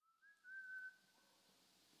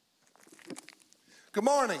Good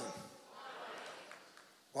morning.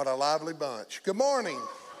 What a lively bunch. Good morning.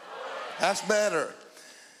 That's better.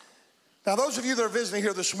 Now, those of you that are visiting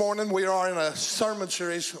here this morning, we are in a sermon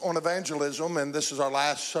series on evangelism, and this is our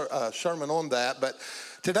last sermon on that. But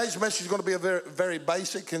today's message is going to be a very, very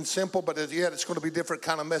basic and simple, but yet it's going to be a different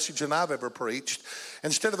kind of message than I've ever preached.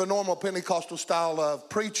 Instead of a normal Pentecostal style of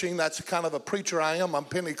preaching, that's the kind of a preacher I am. I'm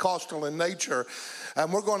Pentecostal in nature.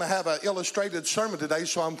 And we're going to have an illustrated sermon today,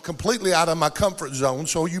 so I'm completely out of my comfort zone.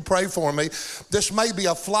 So you pray for me. This may be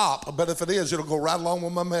a flop, but if it is, it'll go right along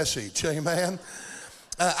with my message. Amen.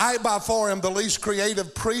 I, by far, am the least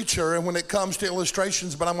creative preacher when it comes to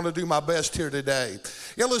illustrations, but I'm going to do my best here today.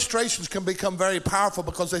 Illustrations can become very powerful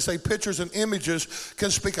because they say pictures and images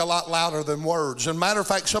can speak a lot louder than words. And matter of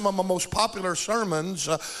fact, some of my most popular sermons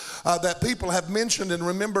that people have mentioned and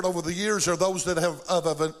remembered over the years are those that have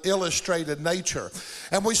of an illustrated nature.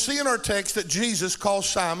 And we see in our text that Jesus calls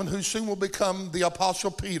Simon, who soon will become the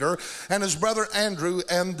Apostle Peter, and his brother Andrew,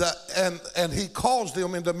 and he calls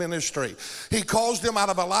them into ministry. He calls them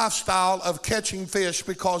out of a lifestyle of catching fish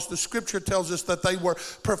because the scripture tells us that they were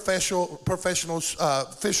professional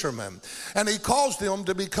fishermen. And he calls them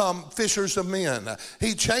to become fishers of men.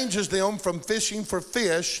 He changes them from fishing for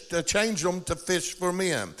fish to change them to fish for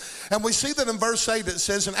men. And we see that in verse 8 it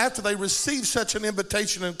says, and after they received such an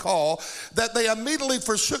invitation and call, that they immediately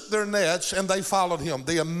forsook their nets and they followed him.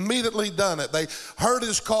 They immediately done it. They heard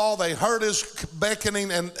his call, they heard his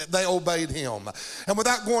beckoning, and they obeyed him. And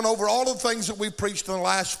without going over all the things that we preached in the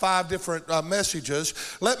last 5 different messages,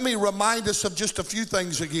 let me remind us of just a few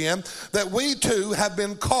things again, that we too have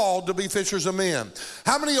been called to be fishers of men.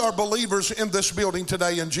 How many are believers in this building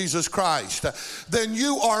today in Jesus Christ? Then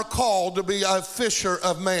you are called to be a fisher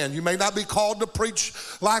of man. You may not be called to preach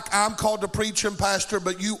like I'm called to preach and pastor,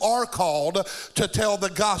 but you are called to tell the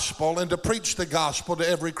gospel and to preach the gospel to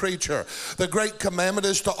every creature. The great commandment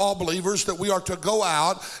is to all believers that we are to go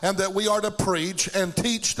out and that we are to preach and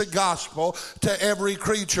teach the gospel to every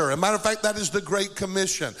creature. As a matter of fact, that is the Great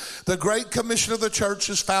Commission. The Great Commission of the church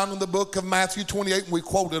is found in the book of Matthew 28, and we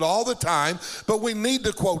quote it all the time, but we need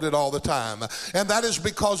to quote it all the time. And that is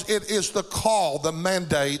because it is the call, the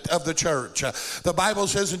mandate of the church. The Bible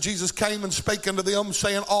says, and Jesus came and spake unto them,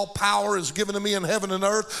 saying, all power is given to me in heaven and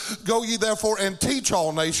earth. Go ye therefore and teach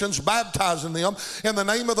all nations, baptizing them in the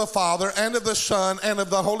name of the Father and of the Son and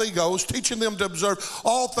of the Holy Ghost, teaching them to observe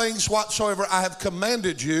all things whatsoever I have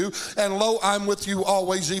commanded you. And lo, I'm with you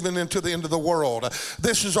always, even into the end of the world.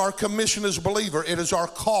 This is our commission as a believer. It is our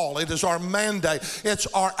call. It is our mandate. It's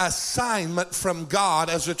our assignment from God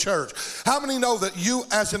as a church. How many know that you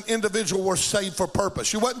as an individual were saved for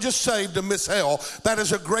purpose? You wasn't just saved to miss hell. That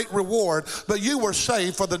is a great reward, but you were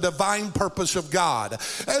saved for the divine purpose of God.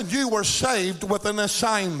 And you were saved with an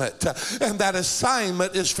assignment. And that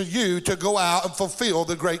assignment is for you to go out and fulfill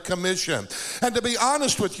the Great Commission. And to be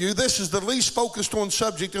honest with you, this is the least focused on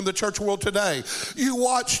subject in the church world today. You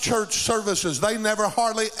watch church services, they never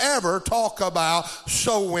hardly ever talk about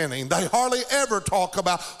soul winning. They hardly ever talk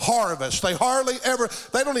about harvest. They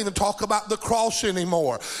don't even talk about the cross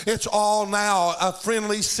anymore. It's all now a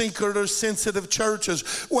friendly, seeker, sensitive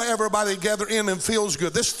churches where everybody gather in and feels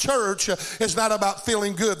good. This church is not about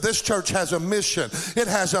feeling good. This church has a mission. It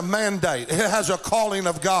has a mandate. It has a calling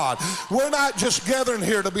of God. We're not just gathering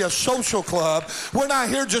here to be a social club. We're not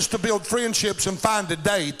here just to build friendships and find a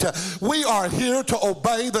date. We are here to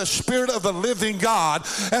obey the Spirit of the living God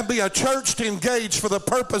and be a church to engage for the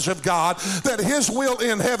purpose of God, that his will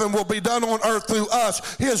in heaven will be done on earth through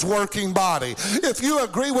us, his working body. If you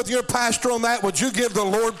agree with your pastor on that, would you give the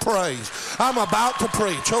Lord praise? I'm about to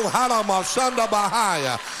preach. Oh, Halamasanda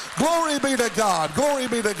Bahaya. Glory be to God. Glory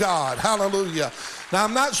be to God. Hallelujah. Now,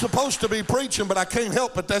 I'm not supposed to be preaching, but I can't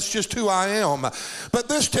help it. That's just who I am. But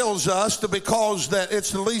this tells us that because that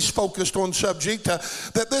it's the least focused on subject,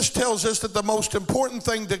 that this tells us that the most important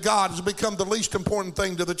thing to God has become the least important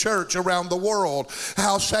thing to the church around the world.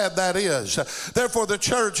 How sad that is. Therefore, the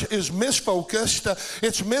church is misfocused,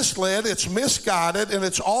 it's misled, it's misguided, and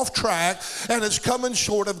it's off track, and it's coming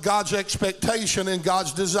short of God's expectation and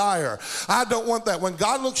God's desire. I don't want that. When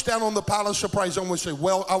God looks down on the palace of praise, I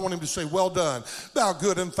want him to say, well done, thou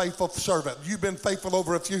good and faithful servant. You've been faithful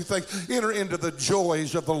over a few things. Enter into the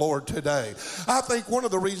joys of the Lord today. I think one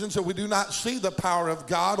of the reasons that we do not see the power of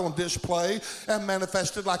God on display and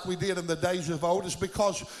manifested like we did in the days of old is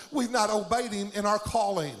because we've not obeyed him in our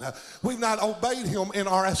calling. We've not obeyed him in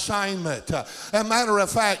our assignment. As a matter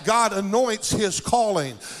of fact, God anoints his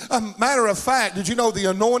calling. A matter of fact, did you know the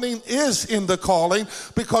anointing is in the calling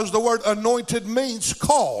because the word anointed means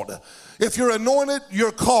called. If you're anointed,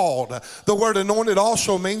 you're called. The word anointed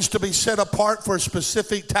also means to be set apart for a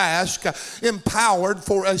specific task, empowered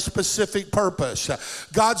for a specific purpose.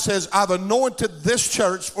 God says, I've anointed this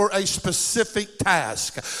church for a specific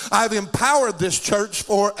task. I've empowered this church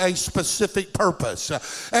for a specific purpose.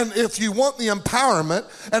 And if you want the empowerment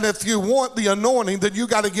and if you want the anointing, then you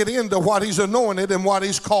got to get into what He's anointed and what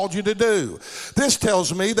He's called you to do. This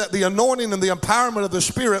tells me that the anointing and the empowerment of the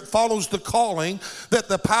Spirit follows the calling, that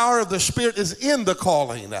the power of the Spirit is in the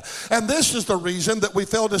calling. And this is the reason that we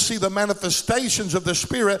fail to see the manifestations of the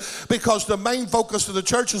Spirit, because the main focus of the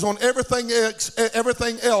church is on everything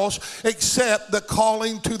else except the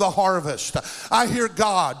calling to the harvest. I hear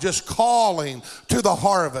God just calling to the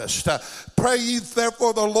harvest. Pray ye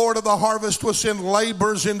therefore the Lord of the harvest will send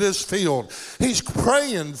laborers into His field. He's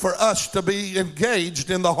praying for us to be engaged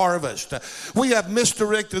in the harvest. We have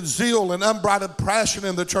misdirected zeal and unbridled passion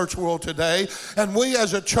in the church world today, and we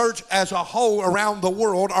as a church as a whole around the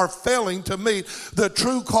world are failing to meet the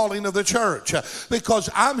true calling of the church. Because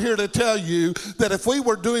I'm here to tell you that if we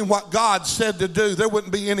were doing what God said to do, there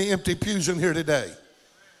wouldn't be any empty pews in here today.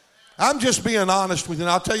 I'm just being honest with you, and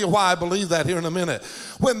I'll tell you why I believe that here in a minute.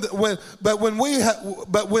 But when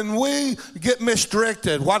we get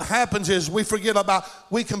misdirected, what happens is we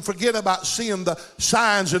can forget about seeing the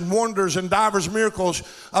signs and wonders and divers miracles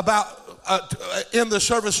in the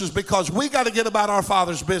services, because we got to get about our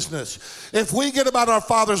Father's business. If we get about our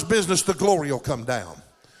Father's business, the glory will come down.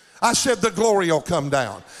 I said the glory will come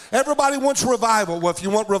down. Everybody wants revival. Well, if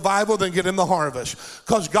you want revival, then get in the harvest,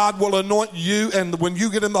 because God will anoint you, and when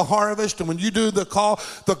you get in the harvest and when you do the call,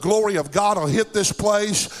 the glory of God will hit this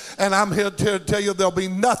place. And I'm here to tell you there'll be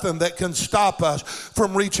nothing that can stop us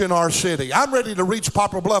from reaching our city. I'm ready to reach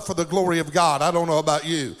Poplar Bluff for the glory of God. I don't know about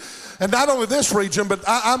you. And not only this region, but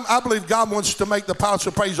I believe God wants to make the Palace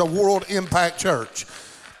of Praise a world impact church.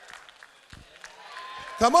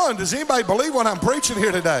 Come on, does anybody believe what I'm preaching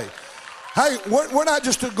here today? Hey, we're not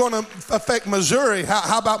just going to affect Missouri.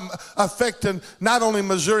 How about affecting not only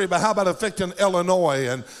Missouri, but how about affecting Illinois?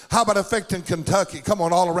 And how about affecting Kentucky? Come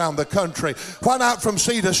on, all around the country. Why not from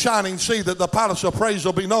sea to shining sea, that the Palace of Praise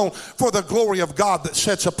will be known for the glory of God that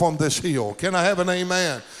sits upon this hill? Can I have an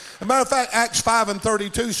amen? As a matter of fact, Acts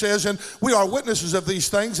 5:32 says, and we are witnesses of these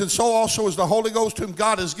things, and so also is the Holy Ghost whom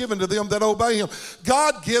God has given to them that obey Him.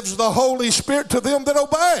 God gives the Holy Spirit to them that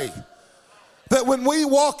obey. That when we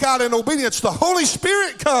walk out in obedience, the Holy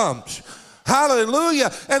Spirit comes.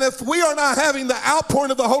 Hallelujah. And if we are not having the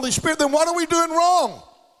outpouring of the Holy Spirit, then what are we doing wrong?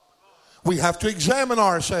 We have to examine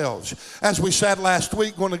ourselves. As we said last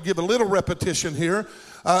week, going to give a little repetition here.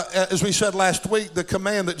 As we said last week, the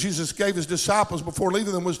command that Jesus gave His disciples before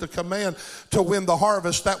leaving them was the command to win the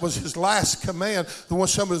harvest. That was His last command, some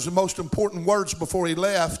of His most important words before He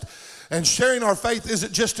left. And sharing our faith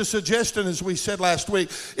isn't just a suggestion, as we said last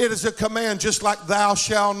week. It is a command, just like thou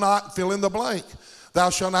shalt not fill in the blank. Thou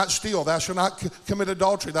shalt not steal. Thou shalt not commit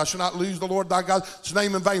adultery. Thou shalt not lose the Lord thy God's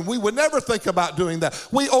name in vain. We would never think about doing that.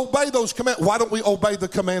 We obey those commands. Why don't we obey the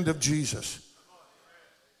command of Jesus?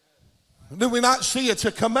 Do we not see it's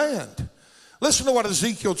a command? Listen to what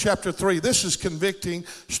Ezekiel chapter 3, this is convicting,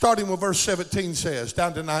 starting with verse 17 says,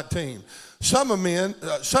 down to 19. Son of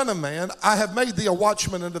man, I have made thee a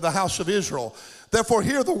watchman unto the house of Israel. Therefore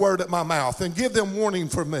hear the word at my mouth, and give them warning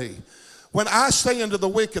for me. When I say unto the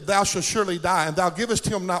wicked, thou shalt surely die, and thou givest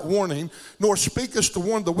him not warning, nor speakest to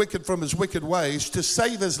warn the wicked from his wicked ways, to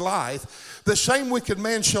save his life, the same wicked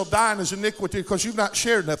man shall die in his iniquity, because you've not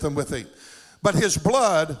shared nothing with him. But his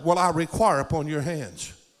blood will I require upon your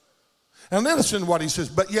hands. And then listen to what he says.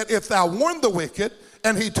 But yet if thou warn the wicked,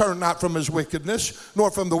 and he turn not from his wickedness,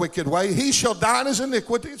 nor from the wicked way, he shall die in his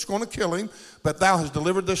iniquity. It's going to kill him. But thou hast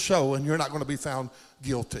delivered the show, and you're not going to be found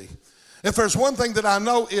guilty. If there's one thing that I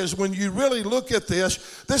know is when you really look at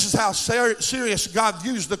this is how serious God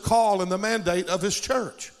views the call and the mandate of His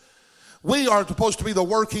church. We are supposed to be the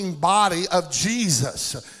working body of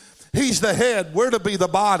Jesus. He's the head. We're to be the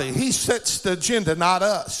body. He sets the agenda, not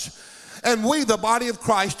us. And we, the body of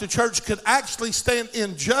Christ, the church, could actually stand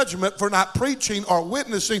in judgment for not preaching or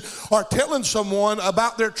witnessing or telling someone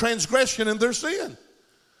about their transgression and their sin.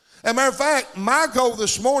 As a matter of fact, my goal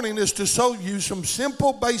this morning is to show you some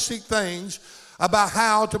simple, basic things about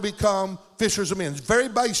how to become fishers of men. It's very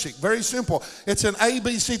basic, very simple. It's an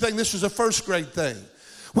ABC thing. This is a first grade thing.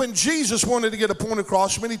 When Jesus wanted to get a point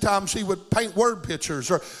across, many times He would paint word pictures,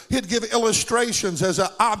 or He'd give illustrations as an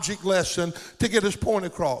object lesson to get His point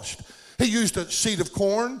across. He used a seed of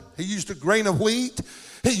corn. He used a grain of wheat.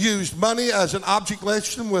 He used money as an object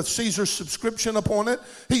lesson with Caesar's subscription upon it.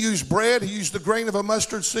 He used bread. He used the grain of a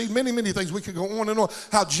mustard seed. Many, many things. We could go on and on.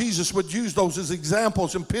 How Jesus would use those as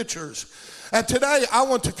examples and pictures. And today I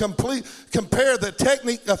want to compare the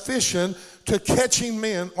technique of fishing to catching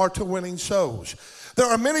men or to winning souls. There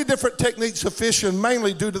are many different techniques of fishing,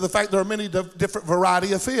 mainly due to the fact there are many different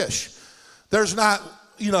variety of fish. There's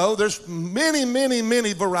many, many,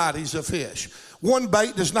 many varieties of fish. One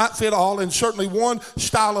bait does not fit all, and certainly one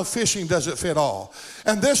style of fishing doesn't fit all.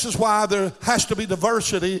 And this is why there has to be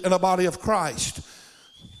diversity in a body of Christ.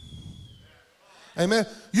 Amen.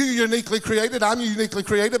 You're uniquely created. I'm uniquely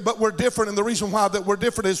created, but we're different. And the reason why that we're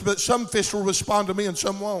different is that some fish will respond to me and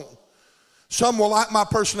some won't. Some will like my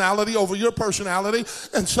personality over your personality,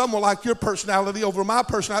 and some will like your personality over my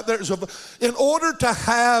personality. In order to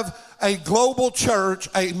have a global church,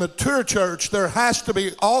 a mature church, there has to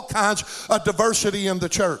be all kinds of diversity in the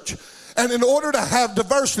church. And in order to have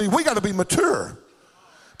diversity, we got to be mature.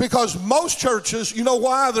 Because most churches, you know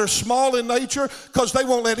why? They're small in nature. Because they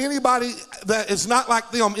won't let anybody that is not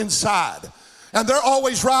like them inside. And they're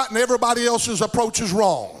always right and everybody else's approach is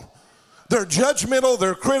wrong. They're judgmental,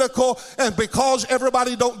 they're critical, and because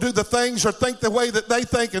everybody don't do the things or think the way that they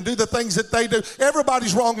think and do the things that they do,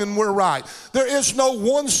 everybody's wrong and we're right. There is no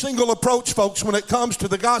one single approach, folks, when it comes to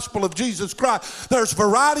the gospel of Jesus Christ. There's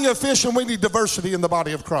variety of fish and we need diversity in the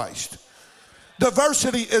body of Christ.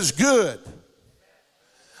 Diversity is good.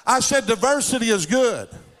 I said diversity is good.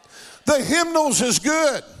 The hymnals is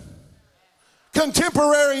good.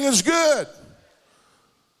 Contemporary is good.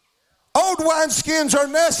 Old wineskins are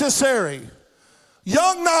necessary.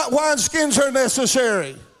 Young wineskins are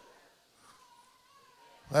necessary.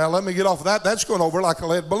 Well, let me get off of that. That's going over like a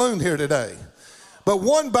lead balloon here today. But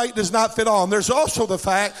one bait does not fit all. And there's also the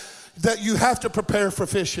fact that you have to prepare for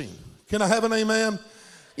fishing. Can I have an amen?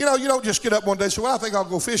 You know, you don't just get up one day and say, well, I think I'll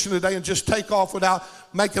go fishing today and just take off without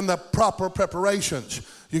making the proper preparations.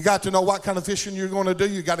 You got to know what kind of fishing you're going to do.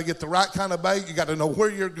 You got to get the right kind of bait. You got to know where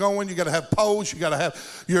you're going. You got to have poles. You got to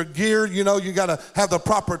have your gear. You know, you got to have the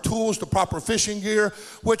proper tools, the proper fishing gear,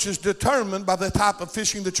 which is determined by the type of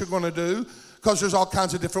fishing that you're going to do, because there's all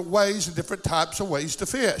kinds of different ways and different types of ways to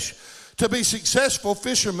fish. To be a successful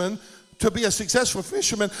fisherman,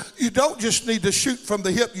 you don't just need to shoot from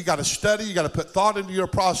the hip. You got to study. You got to put thought into your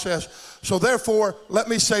process. So therefore, let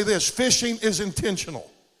me say this. Fishing is intentional.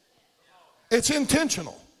 It's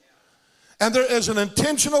intentional. And there is an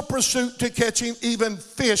intentional pursuit to catching even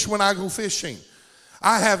fish when I go fishing.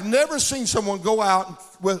 I have never seen someone go out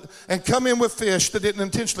and come in with fish that didn't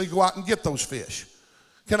intentionally go out and get those fish.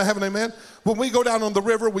 Can I have an amen? When we go down on the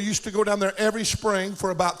river, we used to go down there every spring for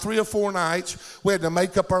about 3 or 4 nights. We had to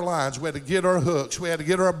make up our lines. We had to get our hooks. We had to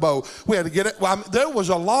get our bow. We had to get it. Well, I mean, there was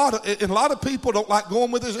a lot of people don't like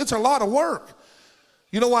going with this. It's a lot of work.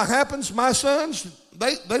 You know what happens? My sons,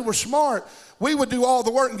 they were smart. We would do all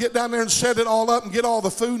the work and get down there and set it all up and get all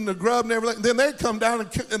the food and the grub and everything. Then they'd come down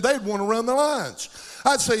and they'd want to run the lines.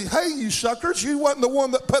 I'd say, hey, you suckers, you wasn't the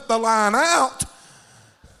one that put the line out.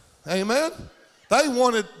 Amen? They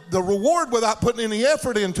wanted the reward without putting any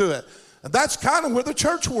effort into it. And that's kind of where the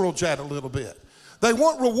church world's at a little bit. They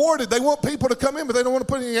want rewarded. They want people to come in, but they don't want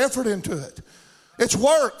to put any effort into it. It's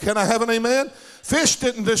work. Can I have an amen? Fish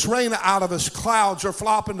didn't just rain out of us, clouds or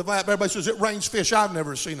flop into that. Everybody says it rains fish. I've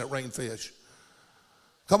never seen it rain fish.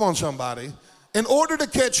 Come on, somebody. In order to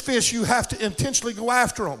catch fish, you have to intentionally go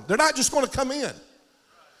after them. They're not just going to come in.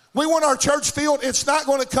 We want our church field. It's not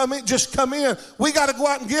going to come in, just come in. We got to go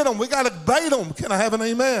out and get them. We got to bait them. Can I have an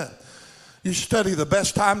amen? You study the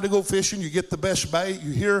best time to go fishing. You get the best bait.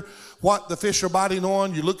 You hear what the fish are biting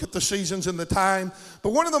on. You look at the seasons and the time. But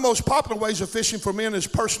one of the most popular ways of fishing for men is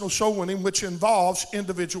personal soul winning, which involves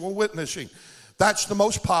individual witnessing. That's the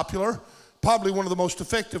most popular, probably one of the most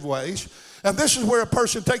effective ways. And this is where a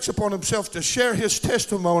person takes upon himself to share his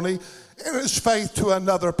testimony and his faith to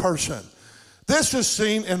another person. This is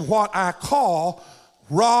seen in what I call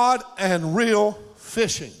rod and reel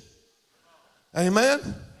fishing. Amen?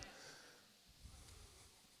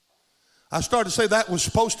 I started to say that was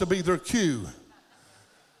supposed to be their cue.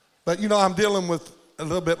 But you know, I'm dealing with a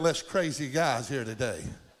little bit less crazy guys here today.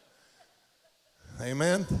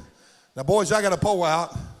 Amen? Now, boys, I got a pole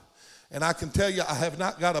out. And I can tell you, I have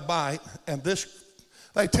not got a bite. And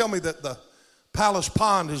they tell me that the Palace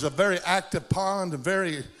Pond is a very active pond and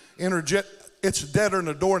very energetic. It's deader than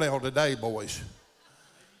a doornail today, boys.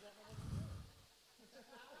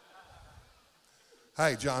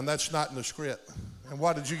 Hey, John, that's not in the script. And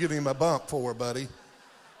why did you give him a bump for, buddy?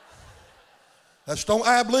 Don't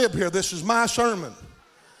ad-lib here. This is my sermon.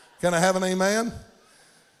 Can I have an amen?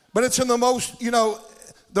 But it's in the most,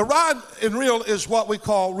 The rod and reel is what we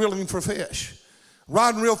call reeling for fish.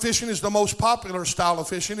 Rod and reel fishing is the most popular style of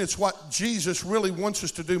fishing. It's what Jesus really wants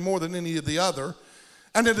us to do more than any of the other.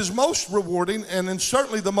 And it is most rewarding and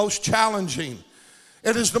certainly the most challenging.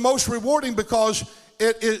 It is the most rewarding because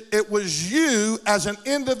it was you as an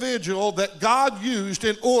individual that God used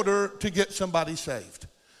in order to get somebody saved.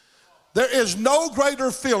 There is no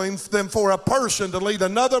greater feeling than for a person to lead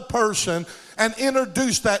another person and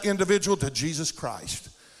introduce that individual to Jesus Christ.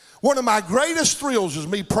 One of my greatest thrills is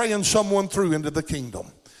me praying someone through into the kingdom.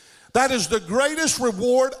 That is the greatest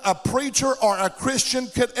reward a preacher or a Christian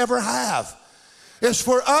could ever have. It's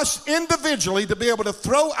for us individually to be able to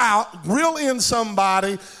throw out, reel in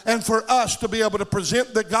somebody, and for us to be able to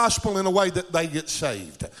present the gospel in a way that they get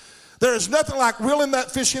saved. There is nothing like reeling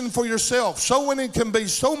that fish in for yourself. Soul winning can be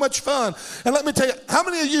so much fun. And let me tell you, how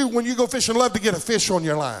many of you, when you go fishing, love to get a fish on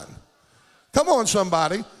your line? Come on,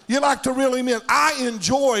 somebody. You like to reel him in. I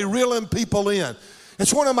enjoy reeling people in.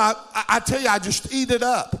 It's one of my, I tell you, I just eat it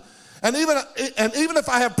up. And even if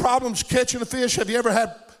I have problems catching a fish, have you ever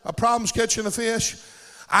had problems catching a fish?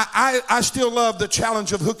 I still love the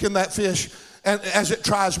challenge of hooking that fish and as it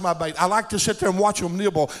tries my bait. I like to sit there and watch them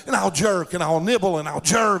nibble, and I'll jerk, and I'll nibble, and I'll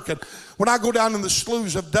jerk. And when I go down in the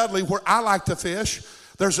sloughs of Dudley where I like to fish,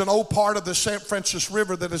 there's an old part of the St. Francis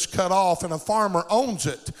River that is cut off, and a farmer owns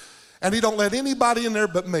it. And he don't let anybody in there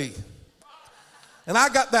but me. And I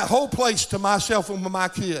got that whole place to myself and with my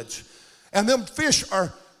kids. And them fish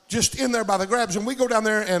are just in there by the grabs. And we go down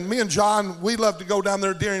there, and me and John, we love to go down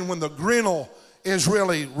there during when the grinnell is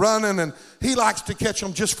really running. And he likes to catch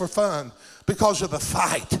them just for fun because of the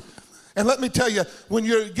fight. And let me tell you, when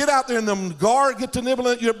you get out there and them gar get to nibble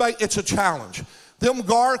at your bait, it's a challenge. Them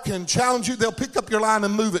gar can challenge you. They'll pick up your line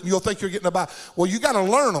and move it, and you'll think you're getting a bite. Well, you got to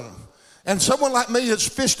learn them. And someone like me that's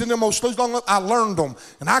fished in them old sloughs long enough, I learned them,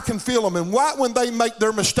 and I can feel them. And right when they make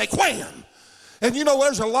their mistake, wham! And you know,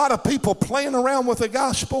 there's a lot of people playing around with the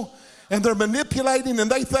gospel, and they're manipulating,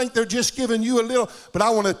 and they think they're just giving you a little. But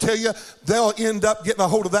I want to tell you, they'll end up getting a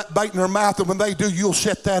hold of that bait in their mouth, and when they do, you'll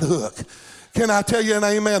set that hook. Can I tell you an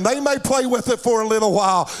amen? They may play with it for a little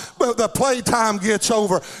while, but the playtime gets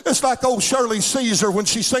over. It's like old Shirley Caesar when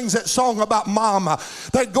she sings that song about Mama.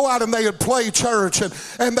 They'd go out and they would play church,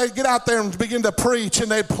 and they'd get out there and begin to preach,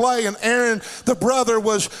 and they'd play. And Aaron, the brother,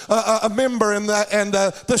 was a member, and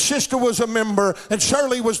the sister was a member, and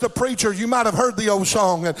Shirley was the preacher. You might have heard the old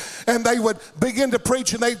song. And they would begin to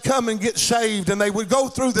preach, and they'd come and get saved, and they would go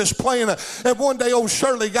through this playing. And one day old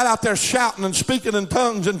Shirley got out there shouting and speaking in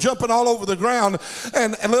tongues and jumping all over the ground,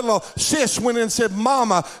 and little sis went in and said,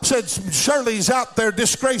 Mama, said, Shirley's out there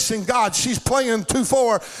disgracing God. She's playing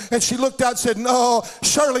 2-4. And she looked out and said, no,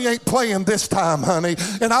 Shirley ain't playing this time, honey.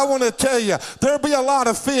 And I want to tell you, there'll be a lot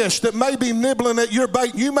of fish that may be nibbling at your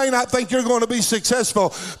bait. You may not think you're going to be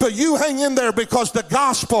successful, but you hang in there because the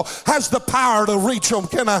gospel has the power to reach them.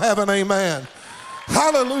 Can I have an amen?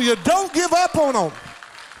 Hallelujah. Don't give up on them.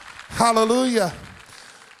 Hallelujah.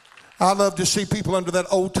 I love to see people under that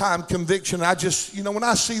old-time conviction. I just, you know, when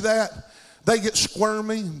I see that, they get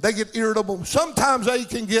squirmy, they get irritable. Sometimes they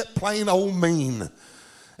can get plain old mean.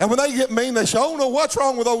 And when they get mean, they say, oh, no, what's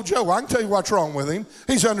wrong with old Joe? I can tell you what's wrong with him.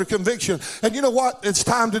 He's under conviction. And you know what it's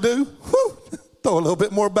time to do? Whew, throw a little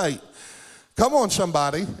bit more bait. Come on,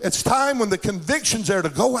 somebody. It's time when the conviction's there to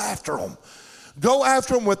go after them. Go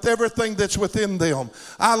after them with everything that's within them.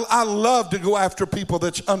 I love to go after people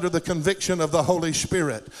that's under the conviction of the Holy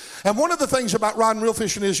Spirit. And one of the things about rod and reel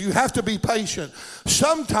fishing is you have to be patient.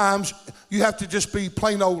 Sometimes you have to just be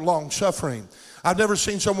plain old long-suffering. I've never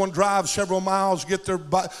seen someone drive several miles, get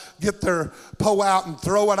their pole out and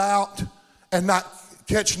throw it out and not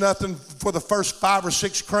catch nothing for the first 5 or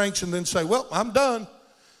 6 cranks and then say, well, I'm done.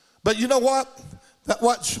 But you know what?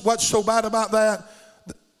 What's so bad about that?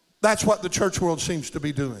 That's what the church world seems to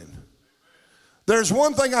be doing. There's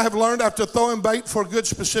one thing I have learned after throwing bait for a good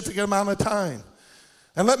specific amount of time.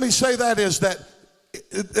 And let me say that is that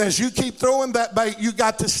as you keep throwing that bait, you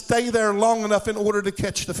got to stay there long enough in order to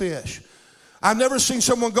catch the fish. I've never seen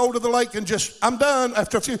someone go to the lake and just, I'm done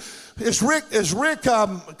after a few. Is Rick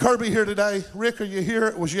Kirby here today? Rick, are you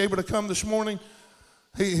here? Was you able to come this morning?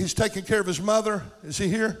 He's taking care of his mother. Is he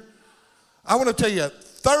here? I want to tell you,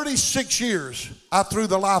 36 years I threw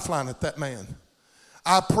the lifeline at that man.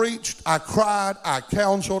 I preached, I cried, I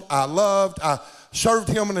counseled, I loved, I served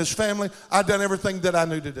him and his family. I'd done everything that I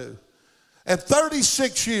knew to do. And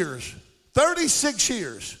 36 years,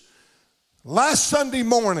 last Sunday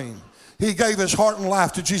morning, he gave his heart and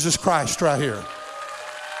life to Jesus Christ right here.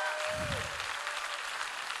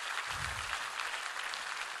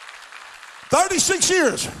 $36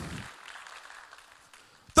 years.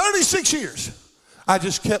 36 years. I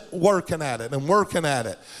just kept working at it and working at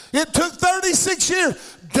it. It took 36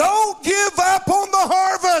 years. Don't give up on the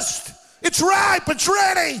harvest. It's ripe. It's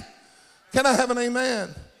ready. Can I have an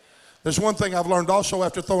amen? There's one thing I've learned also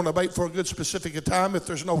after throwing a bait for a good specific time. If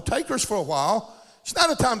there's no takers for a while, it's not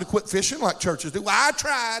a time to quit fishing like churches do. Well, I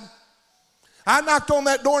tried. I knocked on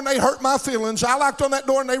that door and they hurt my feelings. I knocked on that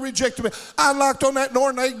door and they rejected me. I knocked on that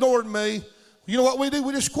door and they ignored me. You know what we do?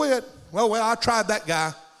 We just quit. Well, I tried that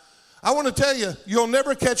guy. I want to tell you, you'll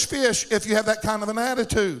never catch fish if you have that kind of an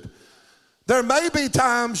attitude. There may be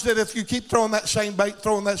times that if you keep throwing that same bait,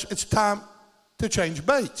 it's time to change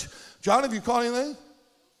baits. John, have you caught anything?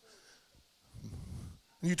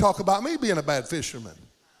 You talk about me being a bad fisherman.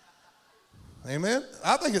 Amen?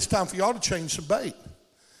 I think it's time for y'all to change some bait.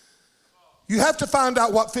 You have to find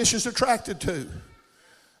out what fish is attracted to.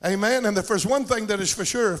 Amen? And if there's one thing that is for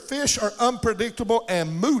sure, fish are unpredictable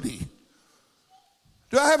and moody.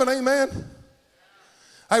 Do I have an amen?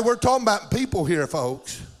 Hey, we're talking about people here,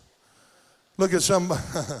 folks. Look at some,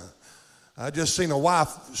 I just seen a wife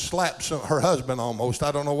slap her husband almost.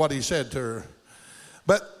 I don't know what he said to her.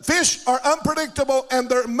 But fish are unpredictable and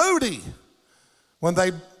they're moody.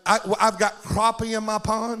 I've got crappie in my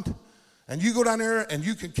pond, and you go down there and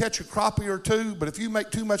you can catch a crappie or two, but if you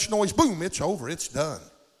make too much noise, boom, it's over, it's done.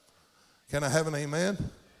 Can I have an amen?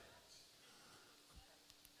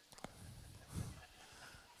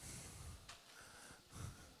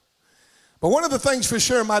 But one of the things for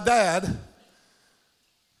sure, my dad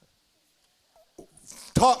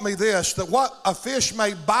taught me this, that what a fish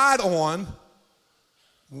may bite on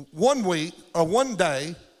 1 week or 1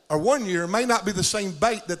 day or 1 year may not be the same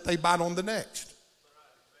bait that they bite on the next.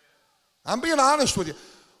 I'm being honest with you.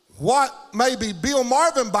 What maybe Bill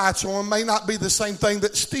Marvin bites on may not be the same thing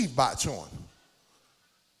that Steve bites on.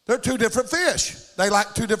 They're two different fish. They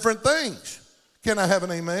like two different things. Can I have an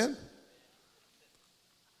amen?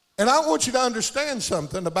 And I want you to understand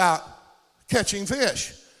something about catching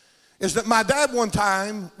fish. Is that my dad one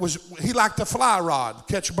time he liked a fly rod,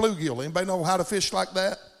 catch bluegill. Anybody know how to fish like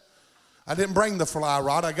that? I didn't bring the fly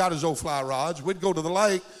rod. I got his old fly rods. We'd go to the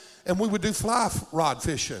lake and we would do fly rod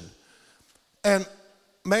fishing. And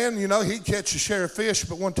man, you know, he'd catch a share of fish,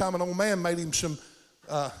 but one time an old man made him some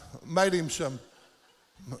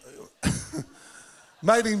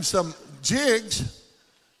jigs.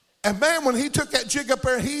 And man, when he took that jig up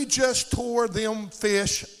there, he just tore them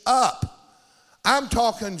fish up. I'm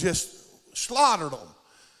talking just slaughtered them.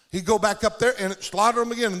 He'd go back up there and slaughter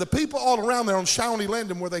them again. And the people all around there on Shawnee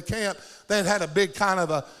Landing where they camped, they had a big kind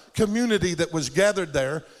of a community that was gathered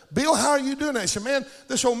there. Bill, how are you doing that? I said, man,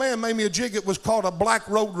 this old man made me a jig. It was called a Black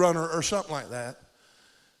Road Runner or something like that.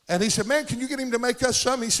 And he said, man, can you get him to make us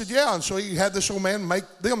some? He said, yeah. And so he had this old man make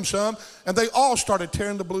them some. And they all started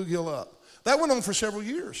tearing the bluegill up. That went on for several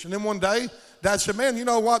years. And then one day, Dad said, man, you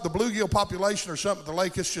know what? The bluegill population or something at the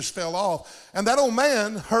lake just fell off. And that old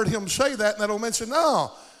man heard him say that. And that old man said,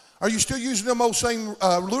 no. Are you still using them old same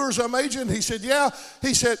lures I made you? And he said, yeah.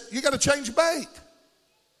 He said, you got to change bait.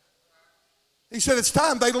 He said, it's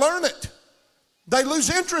time. They learn it. They lose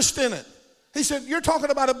interest in it. He said, you're talking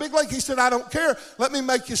about a big lake. He said, I don't care. Let me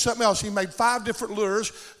make you something else. He made 5 different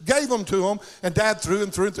lures, gave them to him, and Dad threw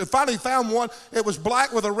and threw and threw. Finally found one. It was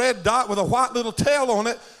black with a red dot with a white little tail on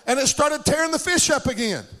it, and it started tearing the fish up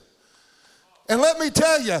again. And let me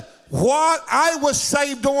tell you, what I was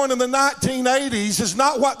saved on in the 1980s is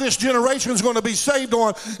not what this generation is going to be saved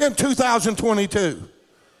on in 2022.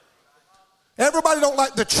 Everybody don't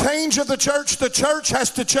like the change of the church. The church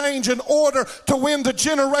has to change in order to win the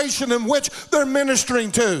generation in which they're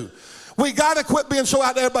ministering to. We got to quit being so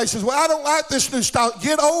out there. Everybody says, well, I don't like this new style.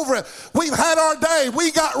 Get over it. We've had our day.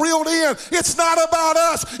 We got reeled in. It's not about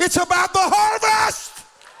us. It's about the harvest.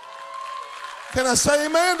 Can I say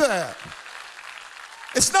amen to that?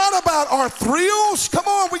 It's not about our thrills. Come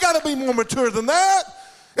on, we got to be more mature than that.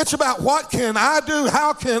 It's about what can I do?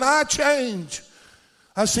 How can I change?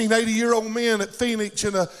 I've seen 80-year-old men at Phoenix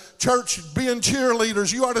in a church being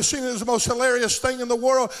cheerleaders. You ought to have seen it as the most hilarious thing in the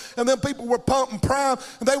world. And then people were pumped and primed,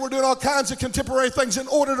 and they were doing all kinds of contemporary things in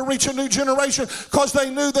order to reach a new generation because they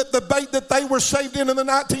knew that the bait that they were saved in the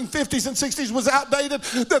 1950s and 60s was outdated,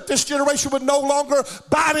 that this generation would no longer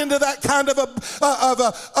bite into that kind of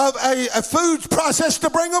a food process to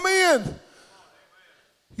bring them in.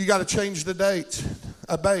 You got to change the dates,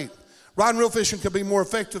 a bait. Rod and reel fishing can be more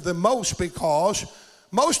effective than most because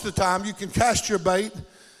most of the time you can cast your bait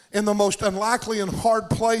in the most unlikely and hard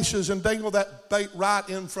places and dangle that bait right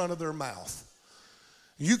in front of their mouth.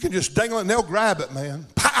 You can just dangle it and they'll grab it, man.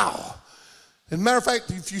 Pow! As a matter of fact,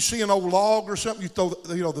 if you see an old log or something, you throw,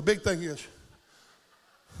 the big thing is,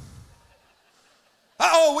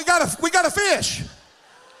 uh-oh, we got a fish.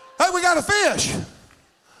 Hey, we got a fish.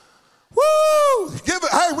 Woo!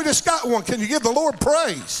 Hey, we just got one. Can you give the Lord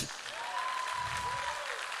praise?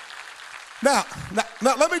 Now,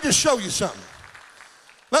 let me just show you something.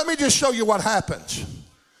 Let me just show you what happens.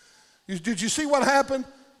 Did you see what happened?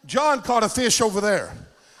 John caught a fish over there.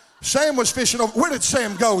 Sam was fishing over. Where did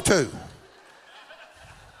Sam go to?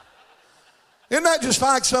 Isn't that just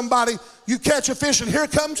like somebody, you catch a fish and here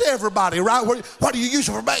comes everybody, right? What are you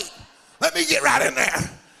using for bait? Let me get right in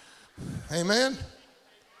there. Amen.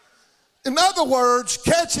 In other words,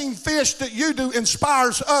 catching fish that you do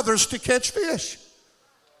inspires others to catch fish.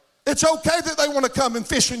 It's okay that they want to come and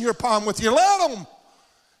fish in your pond with you. Let them.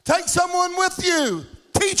 Take someone with you.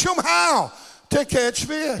 Teach them how to catch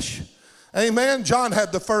fish. Amen. John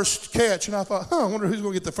had the first catch, and I thought, I wonder who's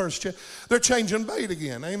going to get the first catch. They're changing bait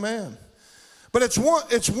again. Amen. But it's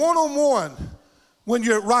one-on-one when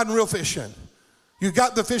you're riding reel fishing. You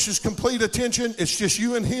got the fish's complete attention. It's just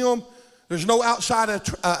you and him. There's no outside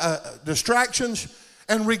distractions.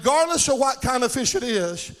 And regardless of what kind of fish it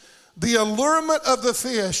is, the allurement of the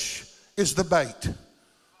fish is the bait.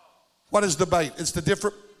 What is the bait? It's the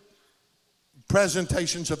different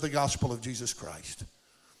presentations of the gospel of Jesus Christ.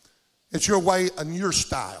 It's your way and your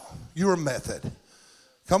style, your method.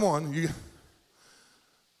 Come on.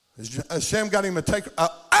 Sam got him a take. He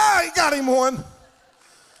got him one.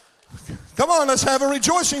 Come on, let's have a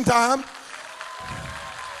rejoicing time.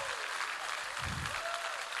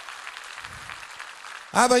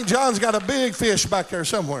 I think John's got a big fish back there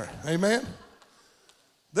somewhere. Amen.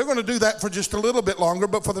 They're going to do that for just a little bit longer,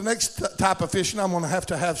 but for the next type of fishing, I'm going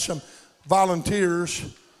to have some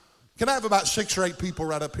volunteers. Can I have about 6 or 8 people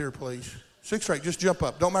right up here, please? 6 or 8, just jump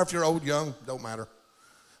up. Don't matter if you're old, young, don't matter.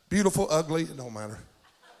 Beautiful, ugly, it don't matter.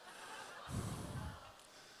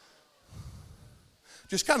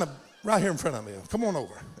 Just kind of right here in front of me. Come on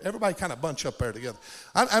over. Everybody kind of bunch up there together.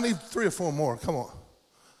 I need 3 or 4 more. Come on.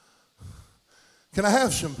 Can I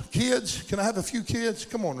have some kids? Can I have a few kids?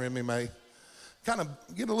 Come on, Remy May. Kind of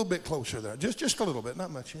get a little bit closer there. Just a little bit,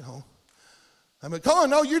 not much, you know. I mean, come on,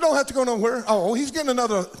 no, you don't have to go nowhere. Oh, he's getting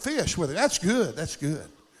another fish with it. That's good. That's good.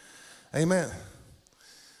 Amen.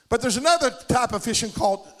 But there's another type of fishing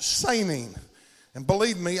called seining. And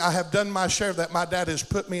believe me, I have done my share of that. My dad has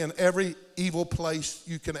put me in every evil place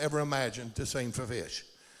you can ever imagine to seine for fish.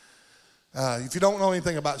 If you don't know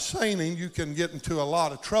anything about seining, you can get into a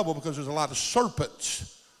lot of trouble because there's a lot of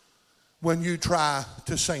serpents when you try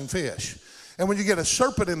to seine fish. And when you get a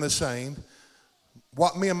serpent in the seine,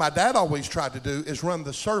 what me and my dad always tried to do is run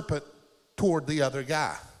the serpent toward the other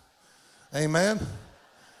guy. Amen?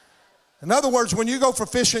 In other words, when you go for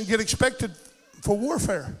fishing, get expected for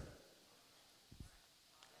warfare.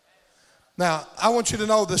 Now, I want you to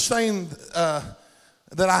know the seine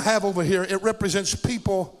that I have over here, it represents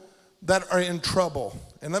people that are in trouble.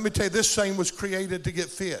 And let me tell you, this seine was created to get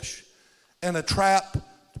fish in a trapped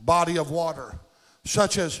body of water,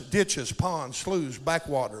 such as ditches, ponds, sloughs,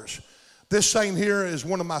 backwaters. This seine here is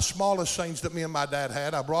one of my smallest seines that me and my dad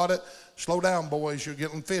had. I brought it. Slow down, boys. You're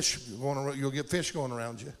getting fish. You'll get fish going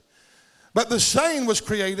around you. But the seine was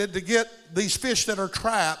created to get these fish that are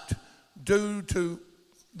trapped due to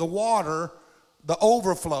the water, the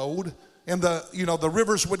overflowed, and the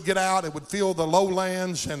rivers would get out. It would fill the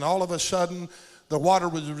lowlands, and all of a sudden the water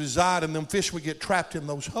would reside, and them fish would get trapped in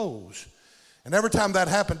those holes. And every time that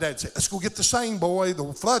happened, Dad said, "Let's go get the seine, boy.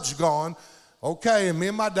 The flood's gone." Okay, and me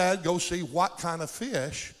and my dad go see what kind of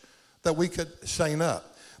fish that we could seine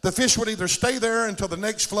up. The fish would either stay there until the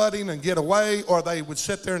next flooding and get away, or they would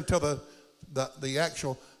sit there until the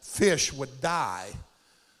actual fish would die,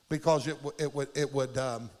 because it would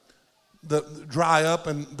dry up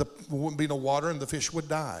and there wouldn't be no water and the fish would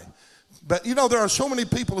die. But there are so many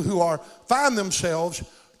people who find themselves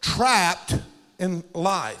trapped in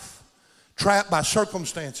life, trapped by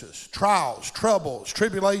circumstances, trials, troubles,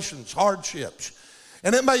 tribulations, hardships.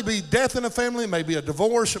 And it may be death in a family, it may be a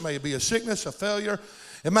divorce, it may be a sickness, a failure,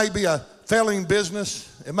 it may be a failing business,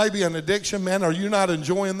 it may be an addiction. Man, are you not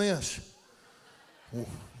enjoying this?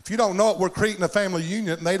 If you don't know it, we're creating a family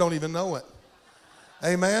union and they don't even know it.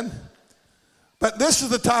 Amen? But this is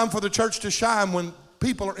the time for the church to shine when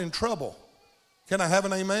people are in trouble. Can I have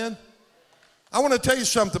an amen? I want to tell you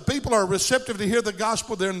something. People are receptive to hear the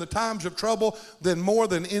gospel. They're in the times of trouble more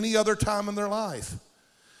than any other time in their life.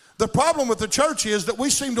 The problem with the church is that we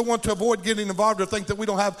seem to want to avoid getting involved or think that we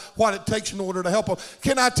don't have what it takes in order to help them.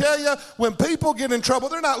 Can I tell you, when people get in trouble,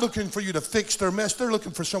 they're not looking for you to fix their mess. They're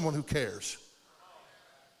looking for someone who cares.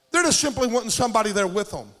 They're just simply wanting somebody there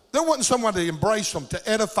with them. There wasn't someone to embrace them, to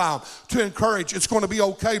edify them, to encourage. It's going to be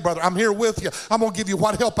okay, brother. I'm here with you. I'm going to give you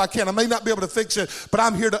what help I can. I may not be able to fix it, but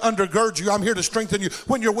I'm here to undergird you. I'm here to strengthen you.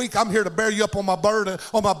 When you're weak, I'm here to bear you up on my burden,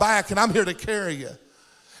 on my back, and I'm here to carry you.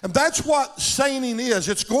 And that's what seining is.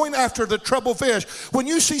 It's going after the troubled fish. When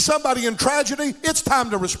you see somebody in tragedy, it's time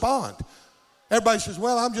to respond. Everybody says,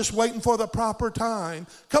 well, I'm just waiting for the proper time.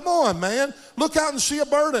 Come on, man. Look out and see a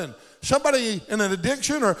burden. Somebody in an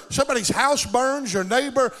addiction, or somebody's house burns, your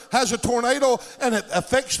neighbor has a tornado and it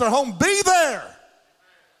affects their home. Be there.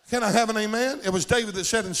 Can I have an amen? It was David that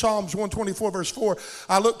said in Psalms 124 verse 4,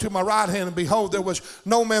 I looked to my right hand and behold, there was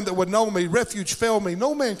no man that would know me. Refuge failed me.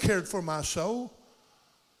 No man cared for my soul.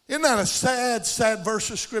 Isn't that a sad, sad verse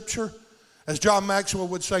of scripture? As John Maxwell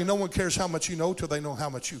would say, no one cares how much you know till they know how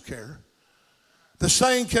much you care. The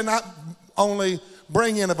saying cannot only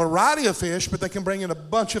bring in a variety of fish, but they can bring in a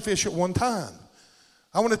bunch of fish at one time.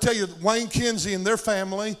 I want to tell you, Wayne Kinsey and their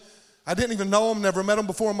family, I didn't even know them, never met them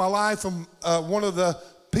before in my life. And one of the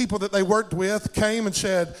people that they worked with came and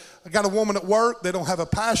said, I got a woman at work. They don't have a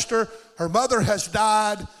pastor. Her mother has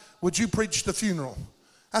died. Would you preach the funeral?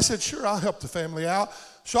 I said, sure, I'll help the family out.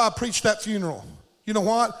 So I preached that funeral. You know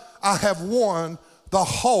what? I have won the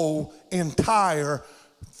whole entire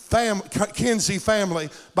Kinsey family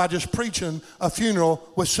by just preaching a funeral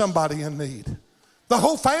with somebody in need. The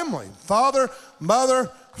whole family, father,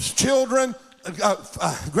 mother, children,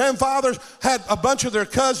 grandfathers, had a bunch of their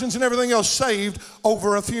cousins and everything else saved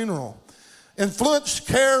over a funeral. Influence,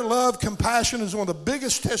 care, love, compassion is one of the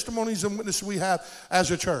biggest testimonies and witnesses we have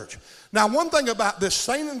as a church. Now, one thing about this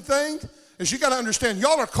seining thing is you got to understand,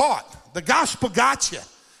 y'all are caught. The gospel got you.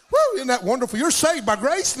 Woo, isn't that wonderful? You're saved by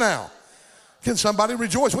grace now. Can somebody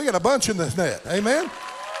rejoice? We got a bunch in this net. Amen?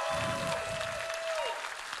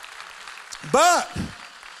 But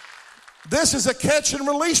this is a catch and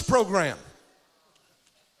release program.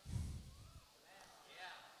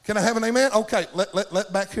 Can I have an amen? Okay,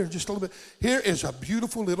 let back here just a little bit. Here is a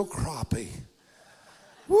beautiful little crappie.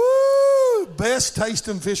 Woo! Best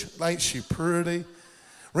tasting fish. Ain't she pretty?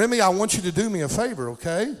 Remy, I want you to do me a favor,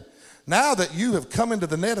 okay? Now that you have come into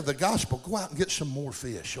the net of the gospel, go out and get some more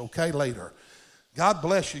fish, okay, later. God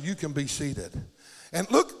bless you. You can be seated. And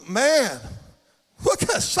look, man, look at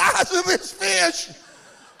the size of this fish.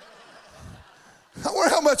 I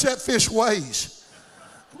wonder how much that fish weighs.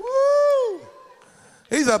 Woo!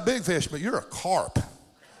 He's a big fish, but you're a carp.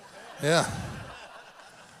 Yeah.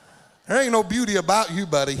 There ain't no beauty about you,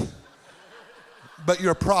 buddy. But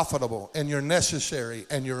you're profitable, and you're necessary,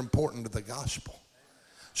 and you're important to the gospel.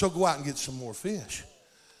 So go out and get some more fish.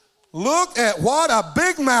 Look at what a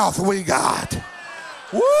big mouth we got.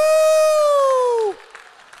 Woo!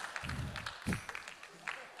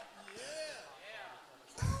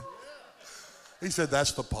 He said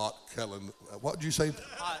that's the pot killing. What did you say?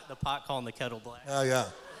 The pot calling the kettle black. Oh, yeah.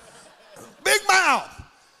 Big mouth.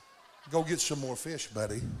 Go get some more fish,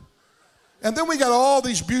 buddy. And then we got all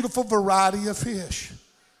these beautiful variety of fish.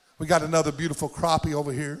 We got another beautiful crappie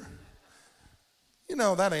over here. You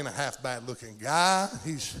know, that ain't a half bad looking guy.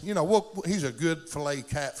 He's a good filet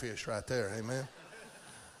catfish right there. Amen.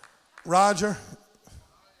 Roger,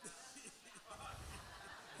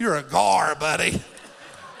 you're a gar, buddy.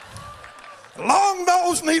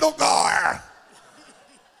 Long-nosed needle gar.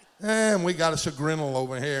 And we got us a grinnell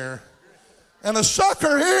over here. And a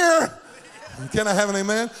sucker here. Can I have an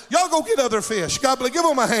amen? Y'all go get other fish. God bless. Give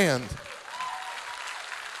them a hand.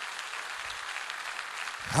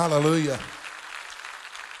 Hallelujah.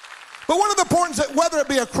 But one of the importance that whether it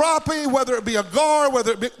be a crappie, whether it be a gar,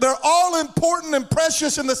 they're all important and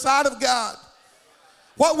precious in the sight of God.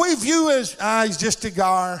 What we view as, he's just a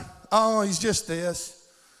gar. Oh, he's just this.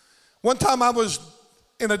 One time I was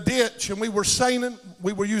in a ditch and we were seining.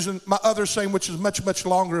 We were using my other seine, which is much, much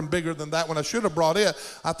longer and bigger than that one. I should have brought it.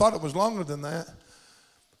 I thought it was longer than that.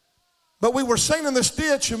 But we were seining this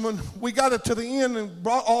ditch, and when we got it to the end and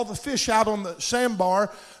brought all the fish out on the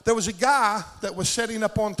sandbar, there was a guy that was sitting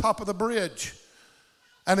up on top of the bridge.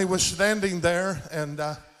 And he was standing there, and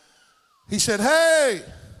he said, hey,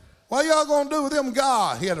 what y'all going to do with them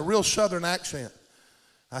gar? He had a real southern accent.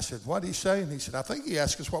 I said, what did he say? And he said, I think he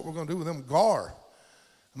asked us what we're going to do with them gar.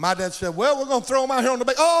 My dad said, well, we're going to throw them out here on the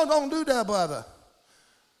bay. Oh, don't do that, brother.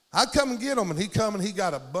 I'd come and get them. And he come and he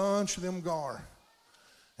got a bunch of them gar.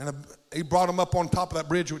 And he brought them up on top of that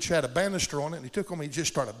bridge, which had a banister on it. And he took them and he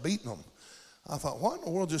just started beating them. I thought, what in the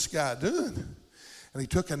world is this guy doing? And he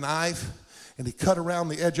took a knife and he cut around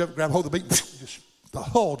the edge of it, grabbed hold of the beat, the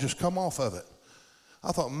hull just come off of it.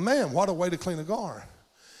 I thought, man, what a way to clean a gar.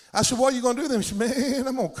 I said, what are you going to do with them? He said, man,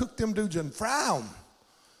 I'm going to cook them dudes and fry them.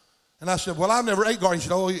 And I said, well, I've never ate gar. He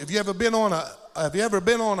said, oh, have you ever been on have you ever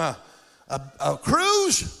been on a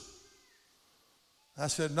cruise? I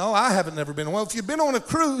said, no, I haven't never been. Well, if you've been on a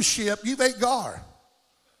cruise ship, you've ate gar.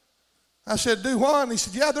 I said, do what? And he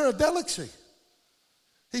said, yeah, they're a delicacy.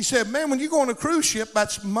 He said, man, when you go on a cruise ship,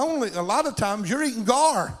 that's only, a lot of times you're eating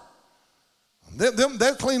gar.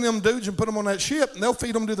 They'll clean them dudes and put them on that ship, and they'll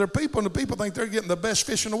feed them to their people, and the people think they're getting the best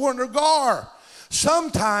fish in the world, and they're gar.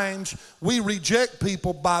 Sometimes we reject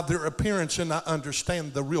people by their appearance and not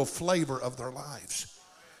understand the real flavor of their lives.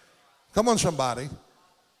 Come on, somebody.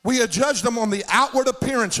 We judge them on the outward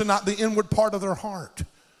appearance and not the inward part of their heart.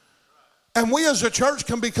 And we as a church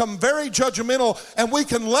can become very judgmental, and we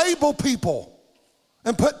can label people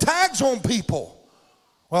and put tags on people.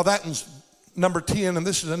 Well, that is number 10, and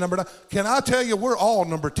this is a number 9. Can I tell you, we're all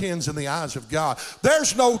number 10s in the eyes of God.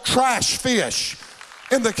 There's no trash fish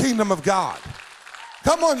in the kingdom of God.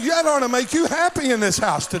 Come on, that ought to make you happy in this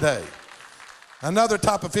house today. Another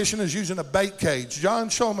type of fishing is using a bait cage. John,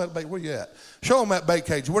 show them that bait. Where you at? Show them that bait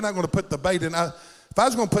cage. We're not going to put the bait in. If I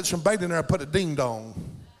was going to put some bait in there, I'd put a ding-dong.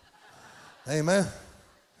 Amen.